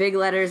put it in big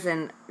letters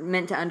and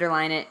meant to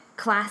underline it.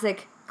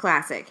 Classic,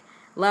 classic.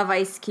 Love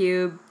Ice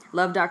Cube.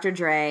 Love Dr.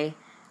 Dre.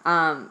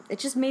 It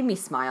just made me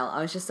smile.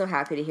 I was just so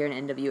happy to hear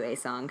an NWA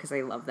song because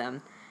I love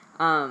them.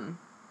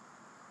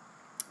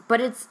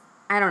 But it's,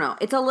 I don't know,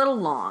 it's a little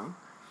long.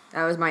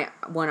 That was my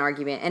one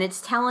argument. And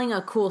it's telling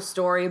a cool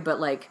story, but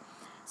like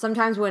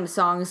sometimes when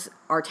songs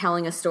are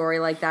telling a story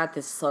like that,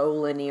 that's so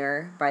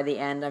linear by the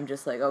end, I'm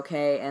just like,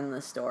 okay, end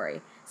the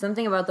story.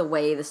 Something about the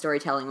way the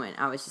storytelling went,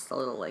 I was just a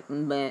little like,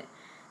 meh.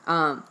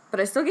 But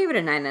I still gave it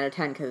a 9 out of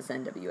 10 because it's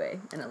NWA,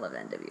 and I love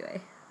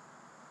NWA.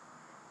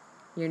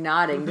 You're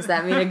nodding. Does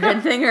that mean a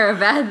good thing or a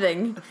bad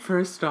thing?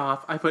 First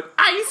off, I put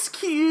Ice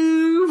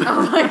Cube!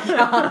 Oh my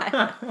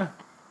god.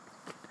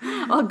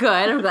 Oh,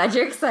 good. I'm glad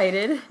you're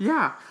excited.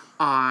 Yeah.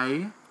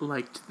 I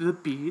liked the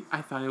beat.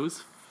 I thought it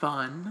was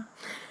fun.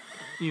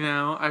 You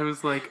know, I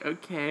was like,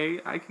 okay,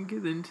 I can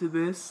get into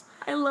this.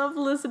 I love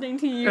listening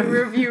to you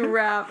review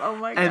rap. Oh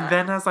my god. And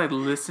then as I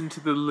listened to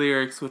the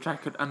lyrics, which I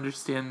could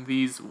understand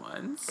these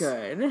ones.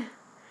 Good.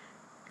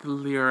 The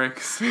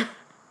lyrics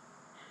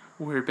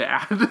were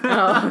bad.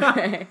 Oh,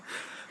 okay.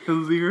 The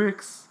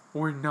lyrics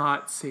were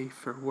not safe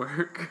for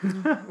work.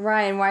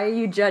 Ryan, why are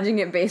you judging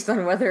it based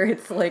on whether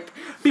it's like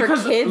for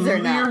because kids or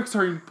not? Lyrics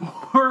are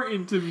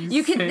important to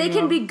me. They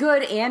can be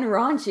good and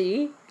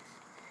raunchy.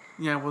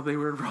 Yeah, well, they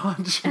were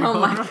raunchy. Oh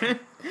my god.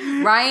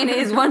 Ryan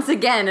is once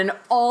again an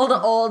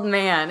old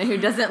man who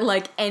doesn't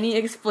like any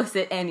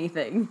explicit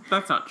anything.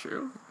 That's not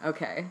true.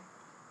 Okay.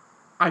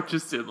 I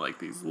just didn't like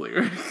these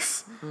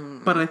lyrics.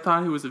 But I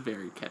thought it was a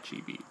very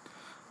catchy beat.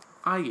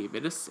 I gave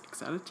it a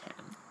 6 out of 10.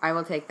 I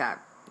will take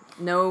that.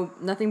 No,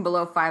 nothing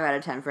below 5 out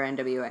of 10 for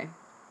NWA.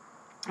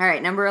 All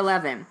right, number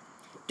 11.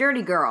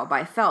 Dirty Girl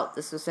by Felt.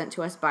 This was sent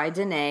to us by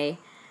Danae.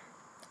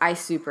 I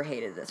super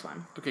hated this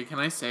one. Okay, can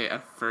I say,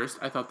 at first,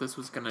 I thought this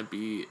was going to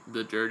be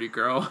the Dirty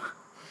Girl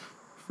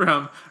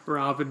from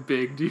Robin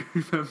Big. Do you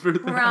remember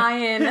that?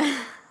 Ryan.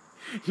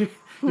 You're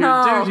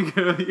No. a dirty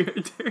girl. You're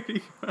a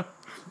dirty girl.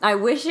 I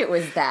wish it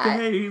was that.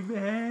 Baby.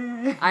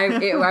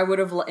 I would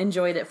have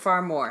enjoyed it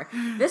far more.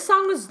 This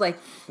song was, like,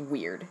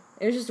 weird.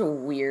 It was just a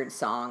weird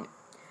song.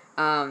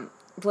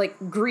 Like,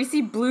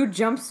 greasy blue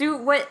jumpsuit.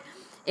 What?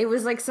 It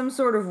was, like, some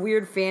sort of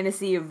weird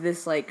fantasy of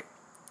this, like,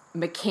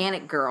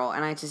 mechanic girl,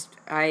 and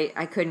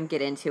I couldn't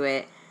get into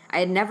it. I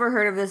had never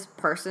heard of this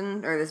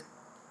person, or this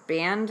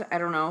band, I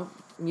don't know,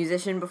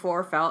 musician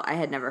before, Felt. I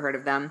had never heard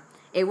of them.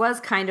 It was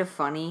kind of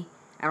funny.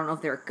 I don't know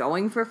if they were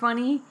going for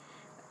funny.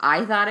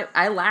 I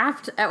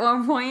laughed at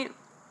one point.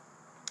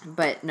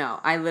 But no,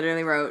 I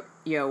literally wrote,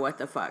 yo, what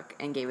the fuck,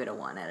 and gave it a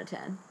 1 out of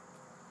 10.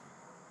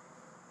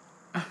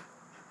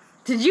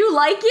 Did you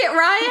like it,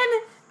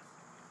 Ryan?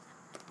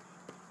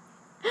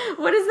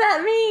 What does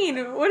that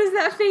mean? What does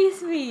that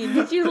face mean?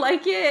 Did you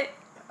like it?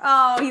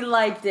 Oh, he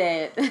liked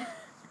it.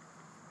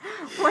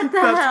 What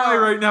the hell? That's why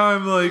right now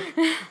I'm like,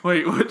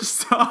 wait, which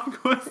song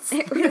was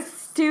It was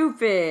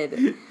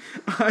stupid.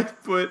 I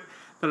put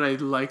that I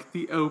liked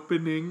the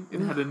opening.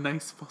 It had a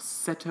nice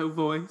falsetto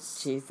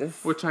voice.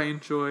 Jesus. Which I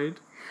enjoyed.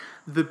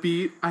 The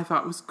beat I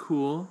thought was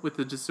cool with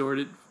the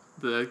distorted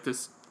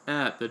voices.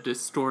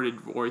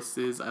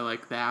 I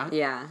like that.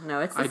 Yeah, no,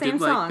 it's the I same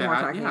did like song we're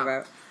that, talking yeah.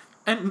 about.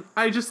 And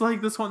I just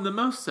like this one the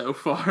most so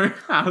far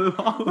out of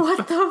all of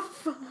What them. the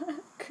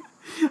fuck?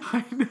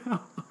 I know.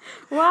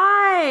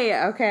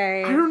 Why?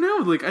 Okay. I don't know.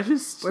 Like, I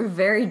just... We're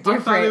very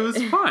different. I thought it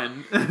was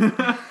fun.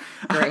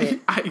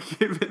 Great. I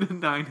give it a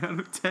 9 out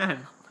of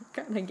 10.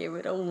 God, I gave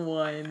it a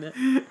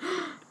 1.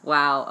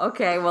 Wow.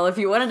 Okay, well, if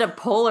you wanted to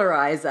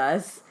polarize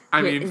us,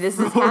 I mean, this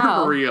for is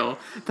how. real.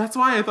 That's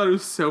why I thought it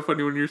was so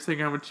funny when you were saying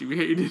how much you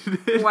hated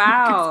it.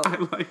 Wow. Because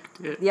I liked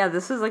it. Yeah,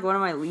 this was like one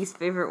of my least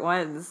favorite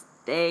ones.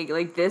 Dang,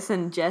 like this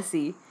and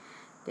Jessie.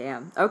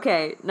 Damn.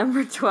 Okay,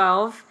 number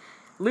 12,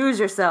 Lose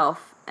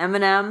Yourself,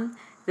 Eminem.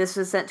 This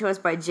was sent to us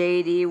by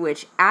JD,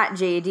 which at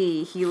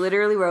JD, he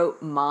literally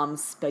wrote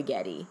Mom's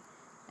Spaghetti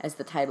as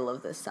the title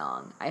of this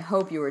song. I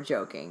hope you were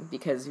joking,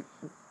 because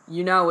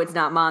you know it's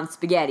not Mom's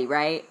Spaghetti,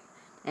 right?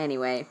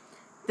 Anyway,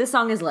 this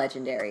song is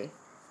legendary.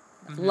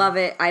 Mm-hmm. Love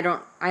it. I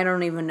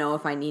don't even know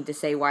if I need to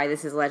say why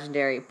this is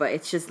legendary, but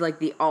it's just like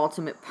the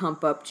ultimate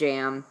pump up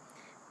jam.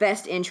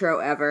 Best intro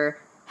ever.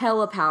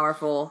 Hella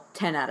powerful.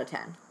 10 out of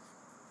 10.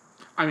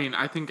 I mean,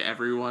 I think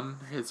everyone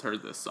has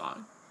heard this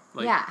song.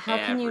 Like, yeah, how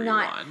can you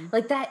not?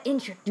 Like that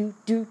intro,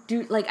 do,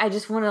 like I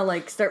just want to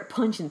like start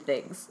punching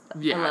things.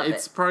 Yeah,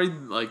 it's probably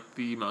like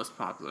the most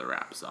popular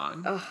rap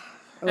song. Ugh.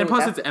 And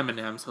plus it's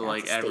Eminem, so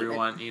like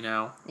everyone, you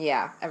know.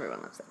 Yeah,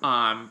 everyone loves it.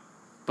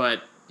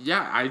 But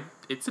yeah,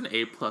 it's an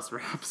A+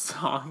 rap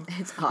song.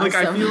 It's awesome. Like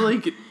I feel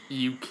like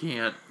you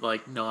can't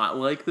like not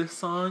like this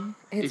song.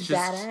 It's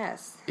just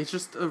badass. It's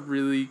just a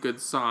really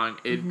good song.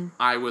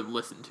 I would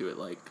listen to it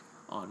like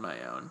on my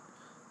own.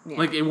 Yeah,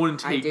 Like, it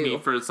wouldn't I take me do.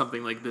 for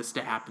something like this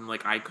to happen.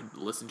 Like, I could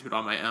listen to it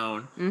on my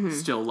own,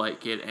 still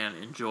like it and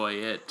enjoy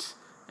it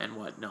and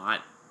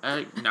whatnot.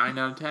 9 out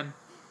of 10.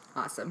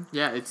 Awesome.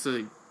 Yeah, it's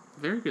a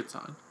very good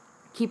song.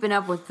 Keeping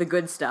up with the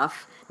good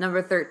stuff.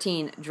 Number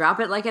 13, Drop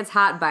It Like It's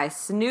Hot by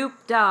Snoop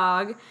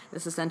Dogg.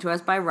 This is sent to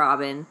us by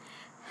Robin.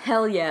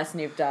 Hell yeah,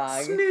 Snoop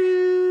Dogg. Snoop!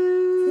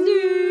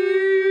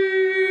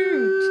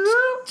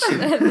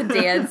 The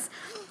dance.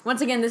 Once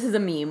again, this is a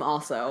meme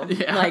also.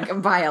 Yeah.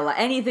 Like, by a lot.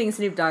 Anything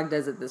Snoop Dogg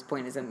does at this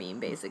point is a meme,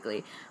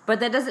 basically. But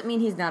that doesn't mean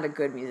he's not a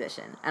good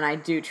musician. And I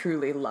do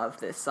truly love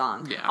this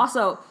song. Yeah.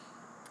 Also,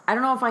 I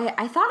don't know if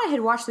I thought I had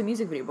watched the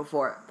music video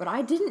before, but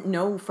I didn't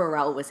know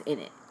Pharrell was in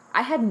it.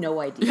 I had no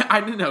idea. Yeah,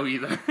 I didn't know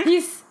either.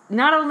 He's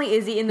not only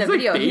is he in the He's like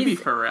video, baby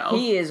Pharrell.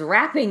 he is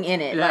rapping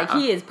in it. Yeah. Like,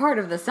 he is part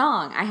of the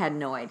song. I had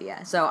no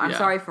idea. So I'm Yeah.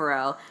 sorry,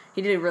 Pharrell.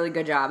 He did a really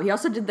good job. He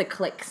also did the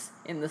clicks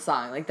in the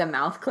song, like the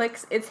mouth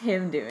clicks. It's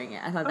him doing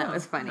it. I thought that Oh,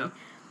 was funny.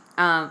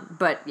 yeah.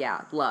 But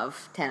yeah,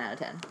 love 10 out of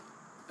 10.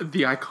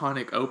 The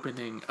iconic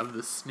opening of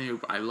the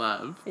Snoop, I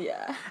love.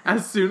 Yeah.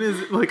 As soon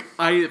as, like,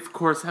 I, of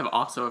course, have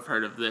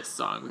heard of this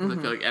song, because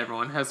I feel like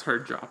everyone has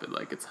heard Drop It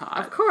Like It's Hot.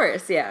 Of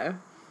course, yeah.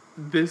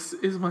 This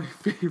is my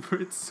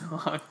favorite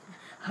song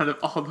out of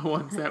all the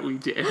ones that we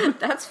did.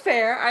 That's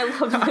fair. I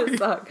love this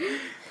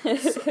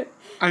song.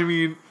 I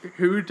mean,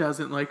 who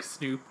doesn't like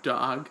Snoop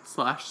Dogg /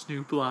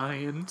 Snoop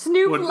Lion?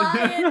 Snoop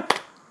Lion.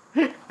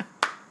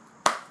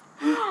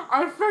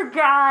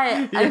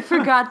 I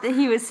forgot that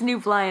he was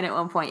Snoop Lion at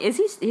one point. Is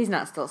he? He's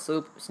not still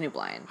Snoop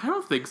Lion. I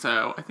don't think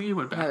so. I think he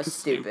went That back was to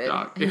Snoop stupid.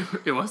 Dogg.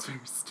 It was very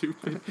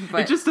stupid.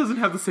 But- it just doesn't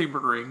have the same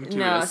ring to it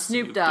No, as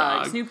Snoop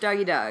Dogg. Snoop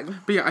Doggy Dogg.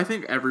 But yeah, I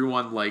think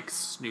everyone likes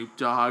Snoop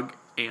Dogg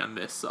and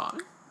this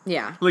song.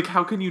 Yeah. Like,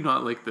 how can you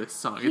not like this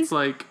song? He's It's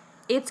like...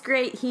 It's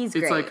great. He's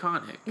It's great.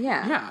 iconic.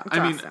 Yeah, Yeah. it's I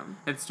mean, awesome.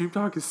 and Snoop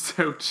Dogg is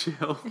so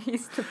chill.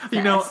 He's the best.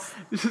 You know,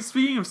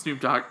 speaking of Snoop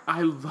Dogg,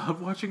 I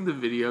love watching the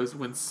videos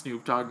when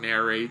Snoop Dogg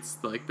narrates,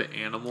 like, the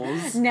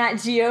animals. Nat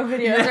Geo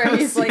videos where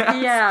he's like,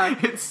 yes. yeah.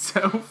 It's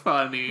so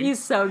funny.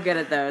 He's so good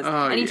at those.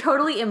 Oh, and he yeah.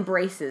 totally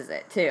embraces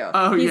it, too.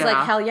 Oh, he's yeah.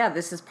 like, hell yeah,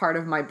 this is part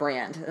of my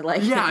brand.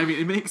 Like, Yeah, I mean,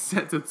 it makes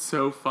sense. It's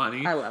so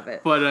funny. I love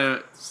it.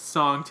 But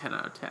song 10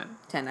 out of 10.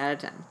 10 out of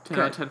 10. 10 Good.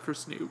 out of 10 for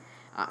Snoop.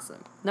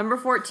 Awesome. Number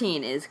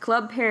 14 is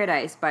Club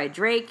Paradise by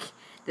Drake.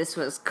 This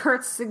was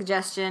Kurt's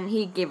suggestion.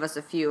 He gave us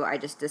a few. I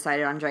just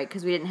decided on Drake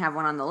because we didn't have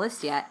one on the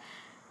list yet.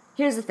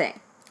 Here's the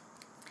thing.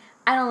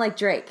 I don't like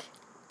Drake.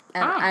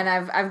 And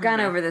I've gone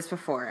Okay. over this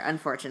before,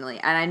 unfortunately.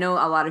 And I know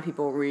a lot of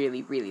people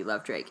really, really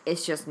love Drake.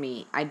 It's just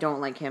me. I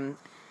don't like him.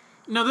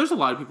 No, there's a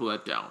lot of people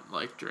that don't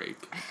like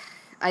Drake.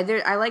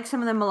 I like some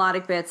of the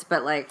melodic bits,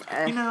 but like...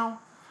 You know,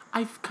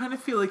 I kind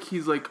of feel like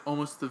he's like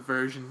almost the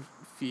version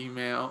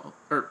female...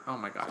 oh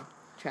my god.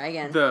 Try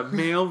again. The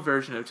male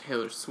version of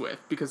Taylor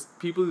Swift, because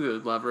people either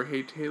love or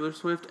hate Taylor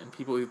Swift, and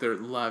people either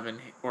love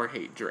or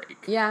hate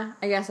Drake. Yeah,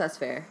 I guess that's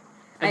fair.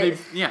 And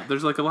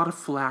there's like a lot of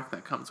flack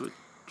that comes with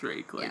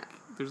Drake. Like,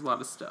 there's a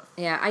lot of stuff.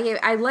 Yeah,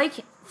 I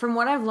like, from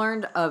what I've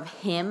learned of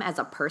him as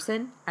a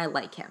person, I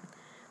like him.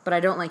 But I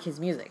don't like his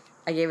music.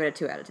 I gave it a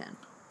 2 out of 10.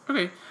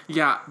 Okay,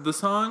 yeah, the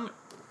song,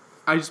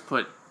 I just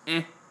put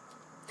eh.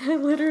 I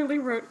literally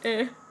wrote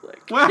eh.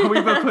 Like. Wow,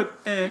 we both put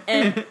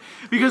eh.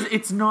 Because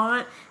it's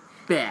not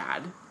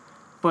bad,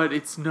 but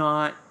it's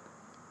not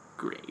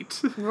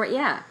great. Right,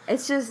 yeah,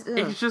 it's just... ugh.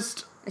 It's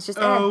just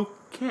eh.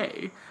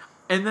 okay.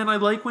 And then I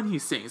like when he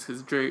sings,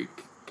 because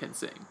Drake can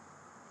sing.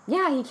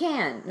 Yeah, he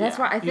can. That's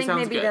Yeah, why, I he think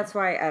sounds maybe good. that's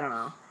why, I don't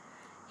know.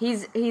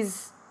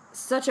 He's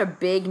such a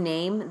big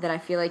name that I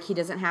feel like he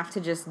doesn't have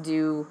to just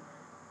do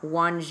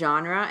one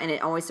genre, and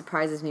it always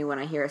surprises me when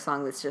I hear a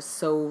song that's just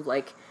so,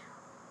 like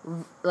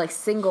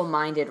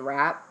single-minded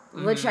rap,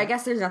 which I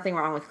guess there's nothing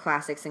wrong with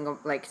classic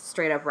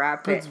straight-up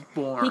rap, but It's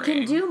boring. he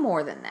can do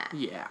more than that.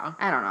 Yeah.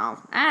 I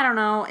don't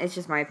know. It's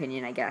just my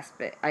opinion, I guess,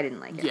 but I didn't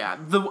like it. Yeah.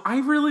 I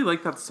really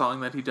like that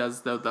song that he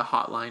does, though, the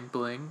Hotline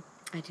Bling.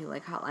 I do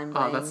like Hotline Bling.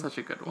 Oh, that's such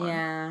a good one.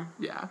 Yeah.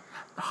 Yeah.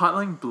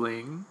 Hotline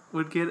Bling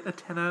would get a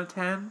 10 out of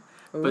 10,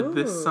 but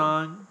this Ooh.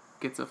 song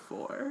gets a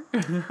 4.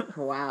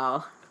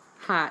 Wow.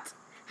 Hot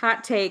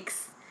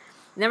takes.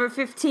 Number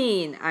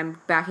 15, I'm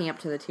backing up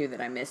to the 2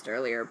 that I missed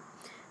earlier.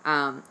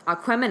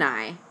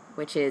 Aquemini,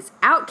 which is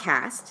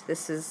Outcast.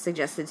 This is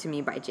suggested to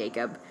me by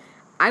Jacob.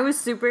 I was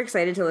super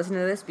excited to listen to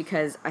this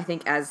because I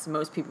think, as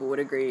most people would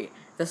agree,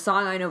 the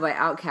song I know by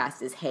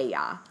Outcast is Hey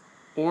Ya.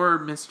 Or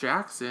Miss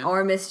Jackson.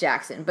 Or Miss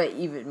Jackson, but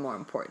even more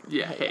important.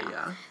 yeah, Hey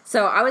Ya.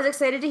 So I was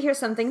excited to hear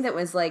something that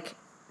was like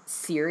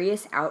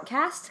serious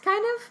Outcast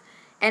kind of,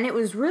 and it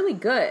was really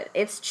good.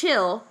 It's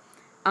chill,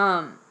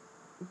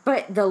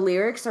 but the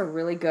lyrics are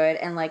really good,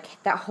 and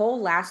like that whole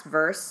last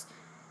verse,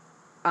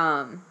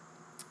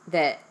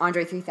 that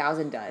Andre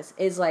 3000 does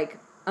is like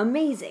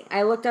amazing.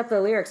 I looked up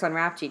the lyrics on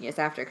Rap Genius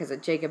after, because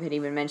Jacob had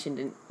even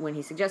mentioned when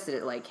he suggested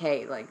it, like,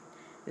 hey, like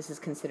this is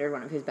considered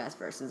one of his best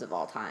verses of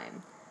all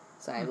time.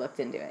 So I looked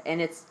into it, and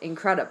it's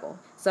incredible.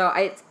 So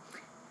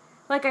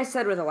like I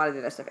said with a lot of the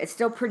other stuff, it's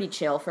still pretty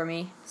chill for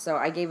me. So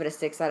I gave it a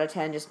 6 out of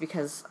 10 just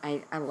because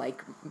I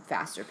like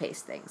faster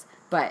paced things.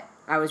 But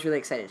I was really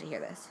excited to hear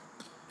this.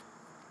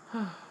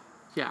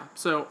 Yeah,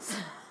 so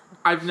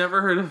I've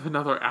never heard of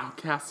another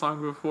Outkast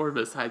song before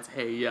besides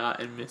Hey Ya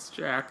and Miss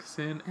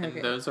Jackson,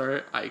 and those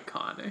are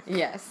iconic.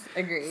 Yes,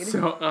 agreed.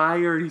 So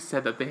I already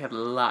said that they had a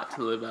lot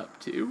to live up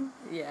to.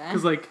 Yeah.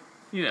 Because, like,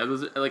 you know,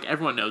 those, like,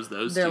 everyone knows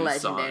those They're two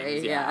legendary,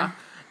 songs. yeah.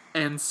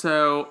 And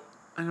so,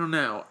 I don't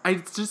know. I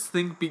just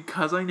think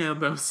because I know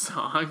those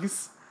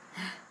songs,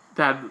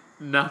 that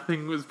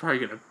nothing was probably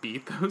going to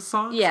beat those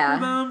songs for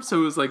them.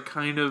 So it was, like,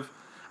 kind of,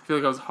 I feel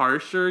like I was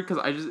harsher, because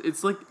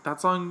it's like,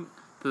 that song,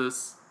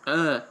 this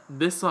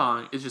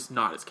song is just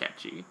not as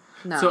catchy.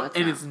 No, so, it's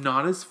and not. it's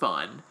not as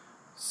fun.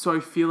 So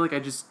I feel like I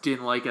just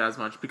didn't like it as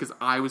much because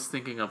I was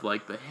thinking of,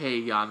 like, the Hey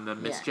Ya and the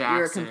Miss Jackson.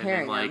 You were comparing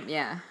and, like, them,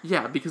 yeah.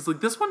 Yeah, because,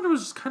 like, this one was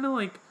just kind of,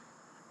 like,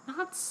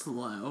 not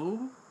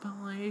slow, but,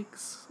 like,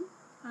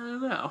 I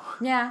don't know.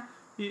 Yeah.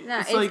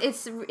 No, like,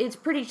 it's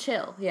pretty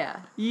chill,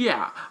 yeah.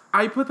 Yeah,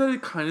 I put that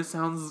it kind of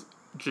sounds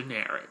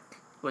generic,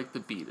 like the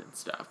beat and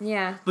stuff.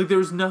 Yeah. Like, there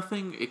was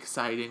nothing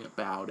exciting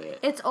about it.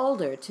 It's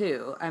older,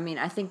 too. I mean,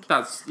 I think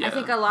I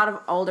think a lot of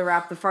older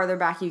rap, the farther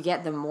back you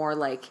get, the more,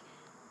 like,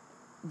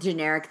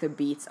 generic the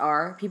beats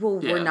are. People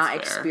were not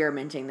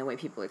experimenting the way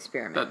people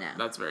experiment now.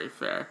 That's very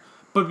fair.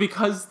 But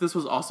because this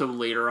was also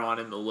later on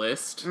in the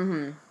list,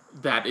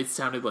 that it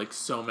sounded like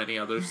so many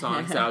other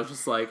songs that I was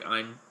just like,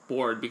 I'm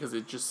bored because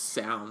it just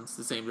sounds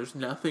the same. There's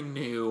nothing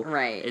new.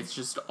 Right. It's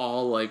just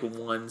all like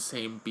one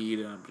same beat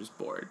and I'm just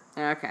bored.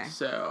 Okay.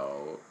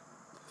 So,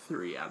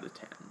 3 out of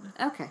 10.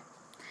 Okay.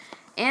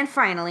 And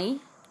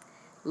finally,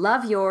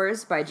 Love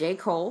Yours by J.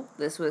 Cole.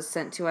 This was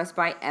sent to us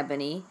by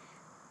Ebony.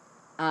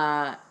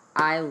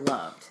 I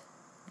loved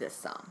this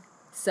song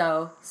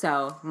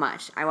so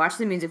much. I watched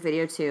the music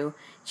video too.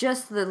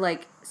 Just the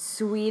like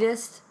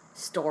sweetest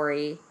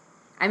story.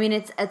 I mean,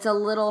 it's a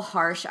little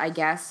harsh, I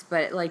guess,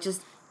 but like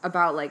just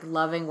about like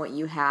loving what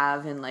you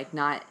have and like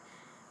not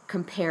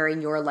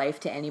comparing your life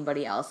to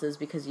anybody else's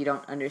because you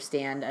don't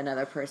understand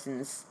another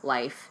person's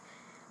life.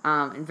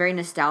 And very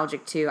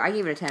nostalgic too. I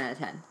gave it a 10 out of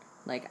 10.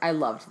 Like I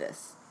loved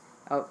this.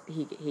 Oh,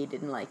 he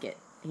didn't like it.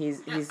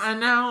 He's I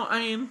know. I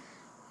mean,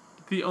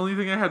 the only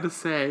thing I had to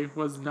say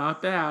was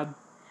not bad,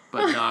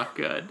 but not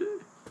good.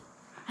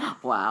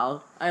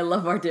 Wow. I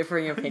love our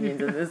differing opinions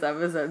in this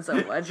episode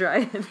so much,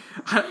 Ryan.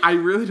 I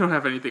really don't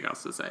have anything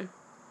else to say.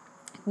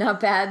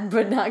 Not bad,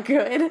 but not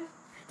good.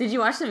 Did you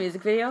watch the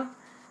music video?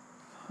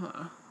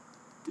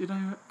 Did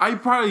I? I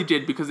probably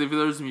did, because if there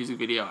was a music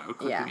video, I would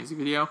click the music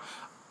video.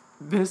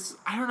 This,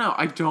 I don't know.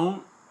 I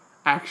don't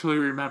actually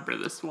remember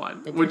this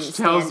one, which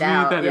tells me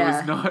that it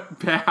was not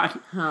bad,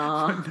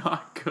 but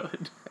not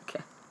good.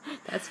 Okay.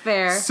 That's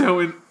fair. So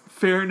in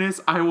fairness,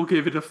 I will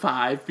give it a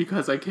 5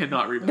 because I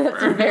cannot remember.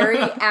 That's very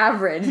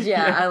average.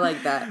 Yeah, I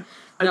like that.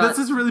 No, this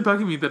is really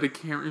bugging me that I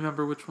can't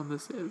remember which one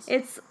this is.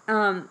 It's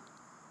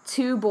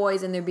two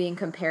boys and they're being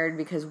compared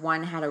because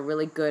one had a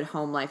really good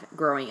home life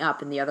growing up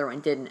and the other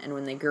one didn't. And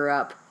when they grew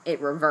up, it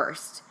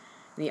reversed.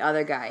 The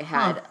other guy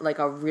had like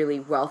a really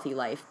wealthy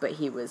life, but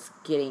he was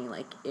getting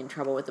like in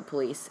trouble with the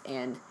police.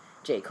 And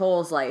J.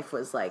 Cole's life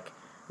was like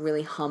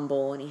really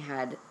humble, and he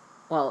had,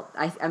 well,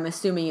 I'm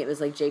assuming it was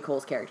like J.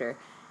 Cole's character,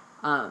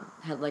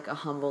 had like a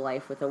humble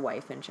life with a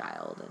wife and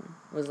child, and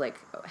was like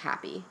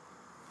happy.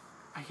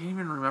 I can't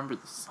even remember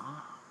the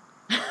song.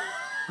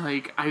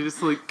 Like, I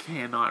just like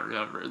cannot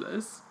remember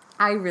this.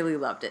 I really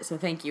loved it, so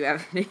thank you,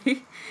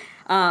 Ebony.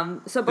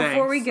 So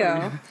before we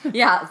go,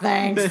 yeah,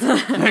 thanks.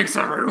 Thanks,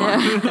 everyone.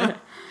 Yeah.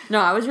 No,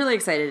 I was really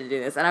excited to do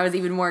this, and I was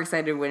even more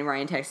excited when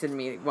Ryan texted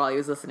me while he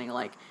was listening,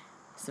 like,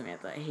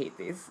 Samantha, I hate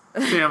these.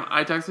 Sam,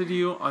 I texted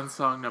you on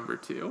song number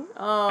 2.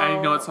 Oh. And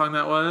you know what song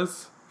that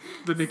was?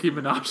 The Nicki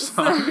Minaj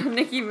song.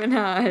 Nicki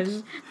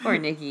Minaj. Poor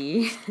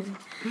Nicki.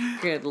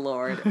 Good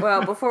Lord.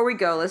 Well, before we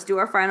go, let's do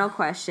our final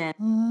question.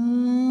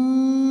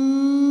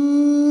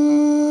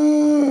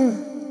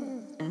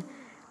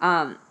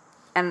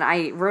 And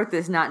I wrote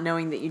this not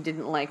knowing that you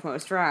didn't like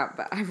most rap,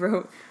 but I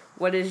wrote,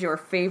 what is your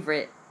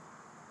favorite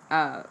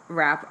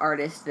rap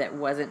artist that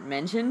wasn't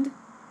mentioned?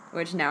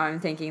 Which now I'm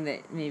thinking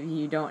that maybe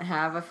you don't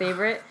have a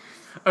favorite.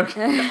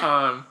 Okay.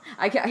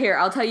 Here,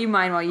 I'll tell you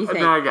mine while you think.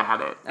 No, I got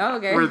it. Oh,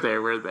 okay. We're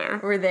there.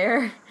 We're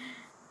there.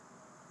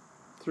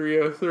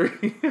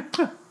 303.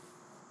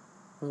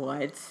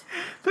 What?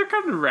 They're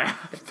kind of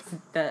rap.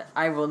 That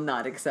I will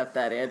not accept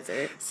that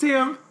answer.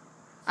 Sam,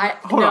 I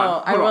hold will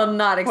on.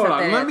 not accept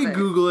that answer. Let me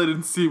Google it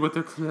and see what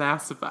they're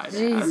classified as.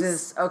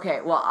 Jesus.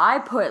 Okay, well, I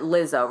put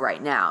Lizzo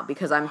right now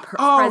because I'm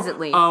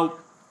presently... Oh,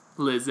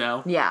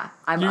 Lizzo. Yeah,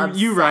 I'm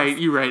obsessed. You're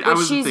right. But I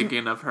wasn't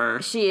thinking of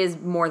her. She is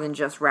more than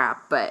just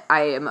rap, but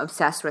I am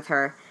obsessed with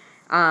her.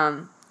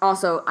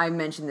 Also, I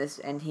mentioned this,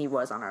 and he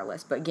was on our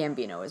list, but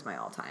Gambino is my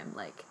all-time,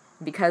 like...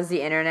 Because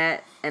the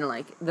internet and,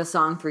 like, the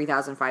song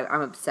 3005,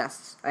 I'm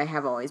obsessed. I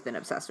have always been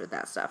obsessed with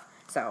that stuff.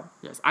 So,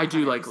 yes, I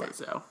do 100%. like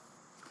Lizzo.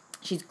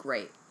 She's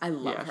great. I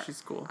love her. Yeah,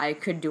 she's cool. I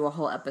could do a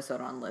whole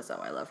episode on Lizzo.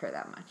 I love her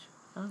that much.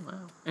 Oh,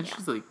 wow. And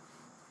she's, like,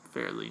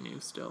 fairly new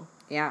still.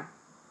 Yeah.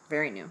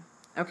 Very new.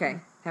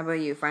 Okay. How about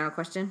you? Final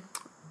question?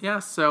 Yeah,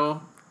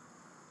 so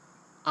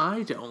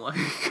I don't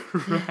like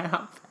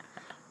rap,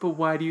 but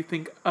why do you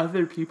think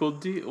other people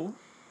do?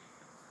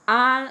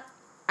 I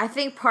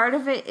think part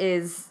of it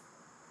is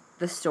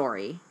the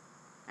story.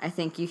 I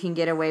think you can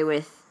get away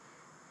with...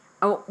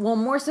 Oh, well,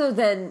 more so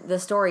than the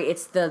story,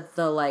 it's the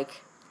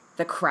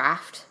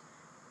craft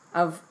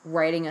of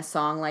writing a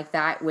song like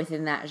that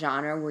within that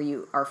genre where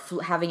you are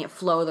having it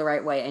flow the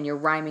right way and you're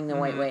rhyming the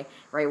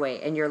right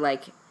way, and you're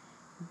like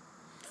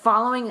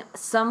following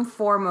some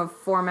form of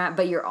format,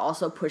 but you're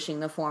also pushing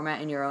the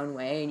format in your own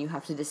way, and you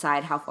have to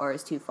decide how far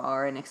is too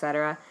far and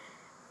etc.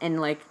 And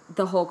like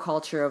the whole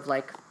culture of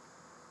like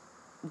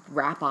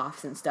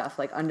rap-offs and stuff,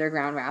 like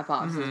underground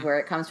rap-offs is where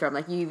it comes from.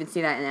 Like you even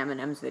see that in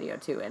Eminem's video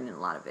too, and in a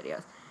lot of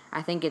videos.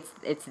 I think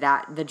it's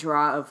that the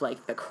draw of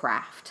like the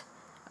craft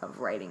of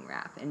writing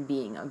rap and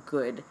being a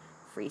good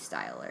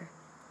freestyler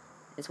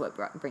is what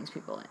brings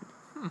people in.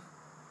 I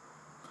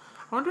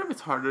wonder if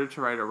it's harder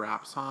to write a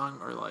rap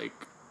song or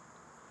like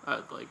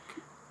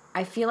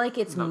I feel like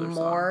it's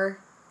more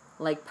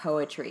like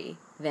poetry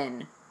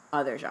than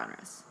other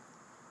genres.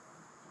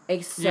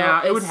 It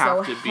would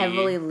have to be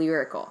heavily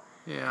lyrical.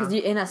 Yeah. Because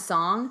in a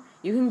song,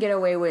 you can get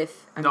away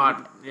with...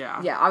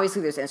 Yeah,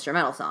 obviously there's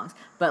instrumental songs,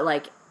 but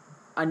like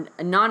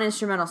a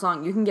non-instrumental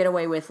song, you can get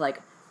away with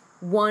like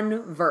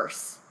one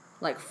verse,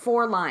 like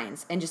 4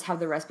 lines, and just have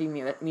the rest be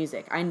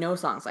music. I know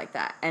songs like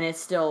that, and it's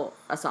still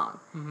a song.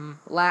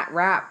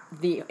 Rap,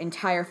 the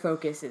entire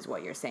focus is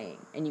what you're saying,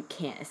 and you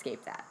can't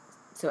escape that.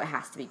 So it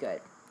has to be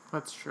good.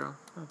 That's true.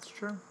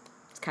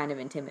 It's kind of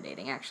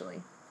intimidating,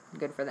 actually.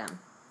 Good for them.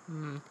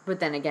 But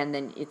then again,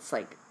 then it's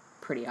like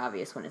pretty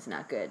obvious when it's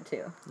not good,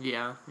 too.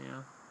 Yeah.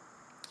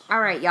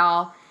 All right,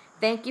 y'all.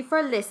 Thank you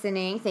for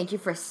listening. Thank you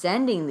for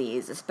sending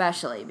these,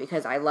 especially,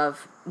 because I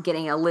love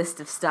getting a list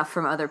of stuff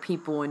from other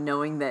people and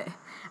knowing that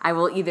I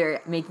will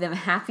either make them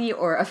happy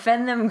or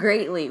offend them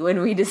greatly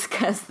when we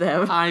discuss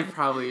them. I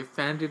probably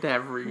offended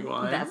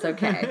everyone. That's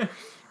okay.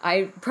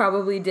 I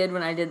probably did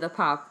when I did the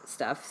pop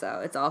stuff,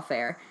 so it's all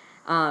fair.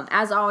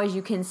 As always,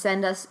 you can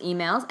send us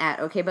emails at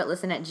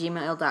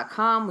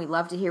okbutlisten@gmail.com. We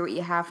love to hear what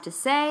you have to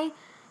say.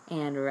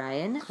 And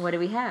Ryan, what do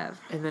we have?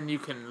 And then you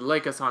can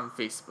like us on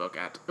Facebook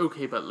at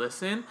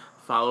OKButListen.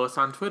 Follow us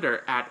on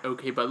Twitter at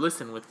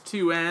OKButListen with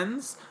 2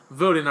 N's.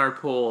 Vote in our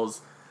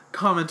polls.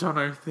 Comment on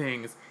our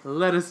things.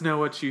 Let us know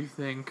what you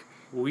think.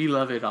 We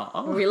love it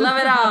all. We love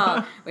it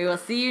all. We will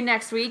see you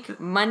next week,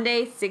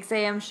 Monday, 6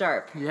 a.m.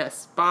 sharp.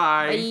 Yes,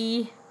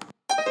 bye. Bye.